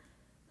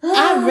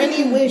 I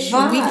really wish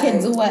we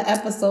could do an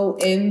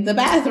episode in the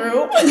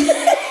bathroom.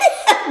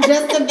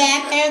 Just the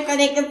bathroom so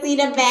they can see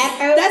the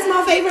bathroom. That's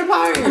my favorite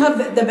part.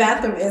 The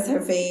bathroom is her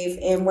fave,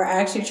 and we're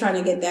actually trying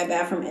to get that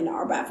bathroom in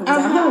our bathrooms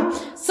at home.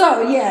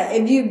 So yeah,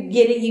 if you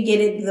get it, you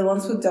get it. The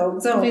ones who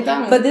don't.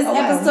 But this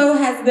episode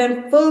has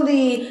been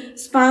fully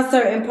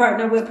sponsored and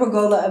partnered with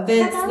Pergola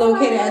Events,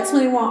 located at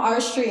 21 R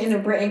Street in New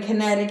Britain,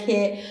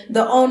 Connecticut.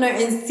 The owner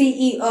and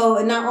CEO,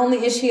 and not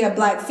only is she a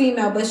Black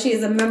female, but she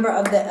is a member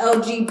of the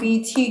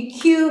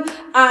LGBTQIA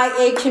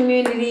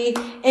community,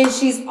 and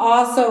she's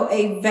also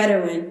a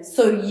veteran.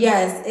 So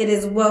yes, it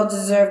is well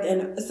deserved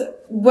and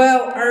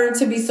well earned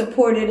to be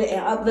supported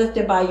and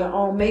uplifted by your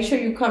own. Make sure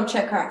you come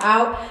check her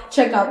out.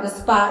 Check out the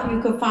spot.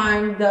 You can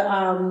find the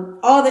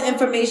all the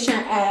information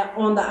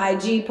on the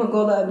IG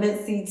Pergola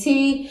Events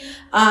CT.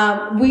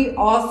 We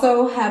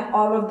also have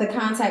all of the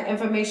contact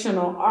information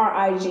on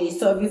our IG.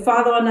 So if you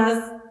follow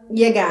us,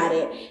 you got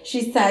it.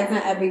 She's tagged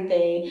on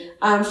everything.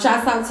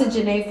 Shouts out to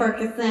Janae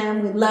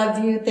Ferguson. We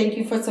love you. Thank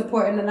you for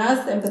supporting in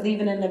us and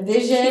believing in the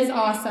vision. She's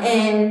awesome.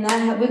 And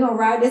we're going to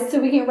ride this till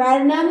we can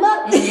ride it and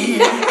up.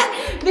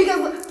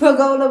 Because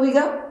Pergola we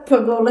go.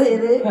 Pergola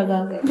hit it.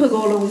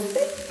 Pergola we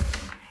sit.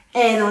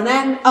 And on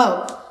that,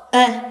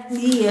 do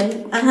your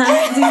thing.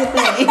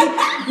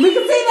 We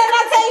can see that,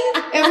 I tell you.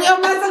 And we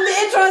don't mess up the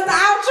intro and the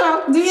outro.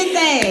 Do your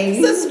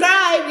thing.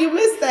 Subscribe. You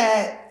missed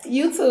that.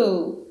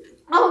 YouTube.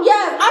 Oh,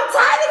 yeah. I'm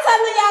tired of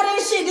telling y'all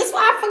this shit. That's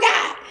why I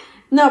forgot.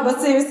 No,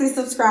 but seriously,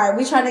 subscribe.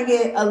 We try to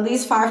get at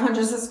least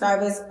 500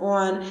 subscribers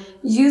on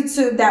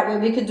YouTube. That way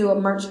we could do a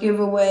merch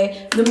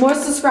giveaway. The more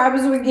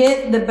subscribers we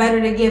get, the better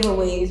the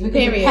giveaways. We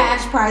could do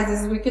cash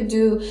prizes. We could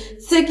do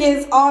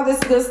tickets, all this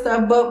good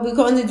stuff. But we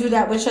can only do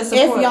that with your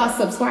support. If y'all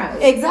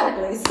subscribe.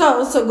 Exactly.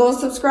 So go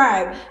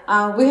subscribe.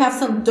 We have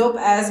some dope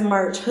ass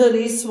merch.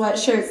 Hoodies,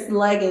 sweatshirts,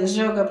 leggings,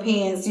 yoga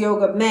pants,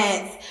 yoga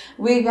mats.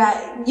 We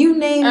got, you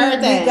name it,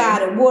 we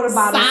got it. Water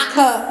bottles,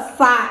 cups,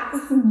 socks,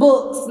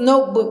 books,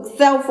 notebooks,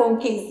 cell phone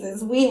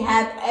cases. We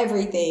have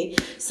everything.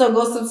 So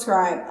go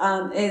subscribe.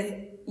 It's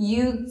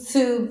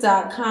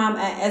youtube.com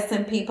at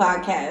SMP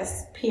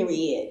Podcast,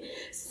 period.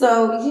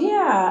 So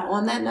yeah,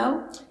 on that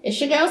note, it's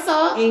your girl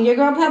Salt and your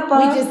girl Pepper.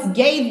 We just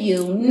gave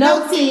you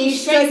no tea,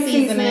 straight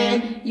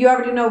seasoning. You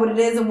already know what it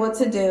is and what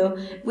to do.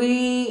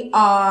 We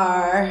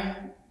are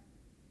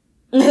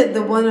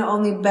the one and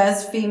only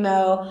best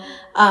female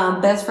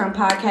best friend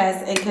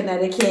podcast in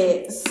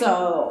Connecticut.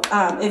 So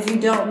if you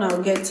don't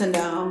know, get to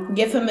know.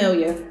 Get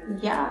familiar.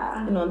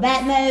 Yeah. And on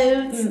that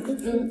note,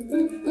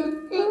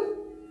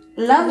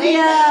 love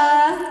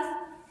ya.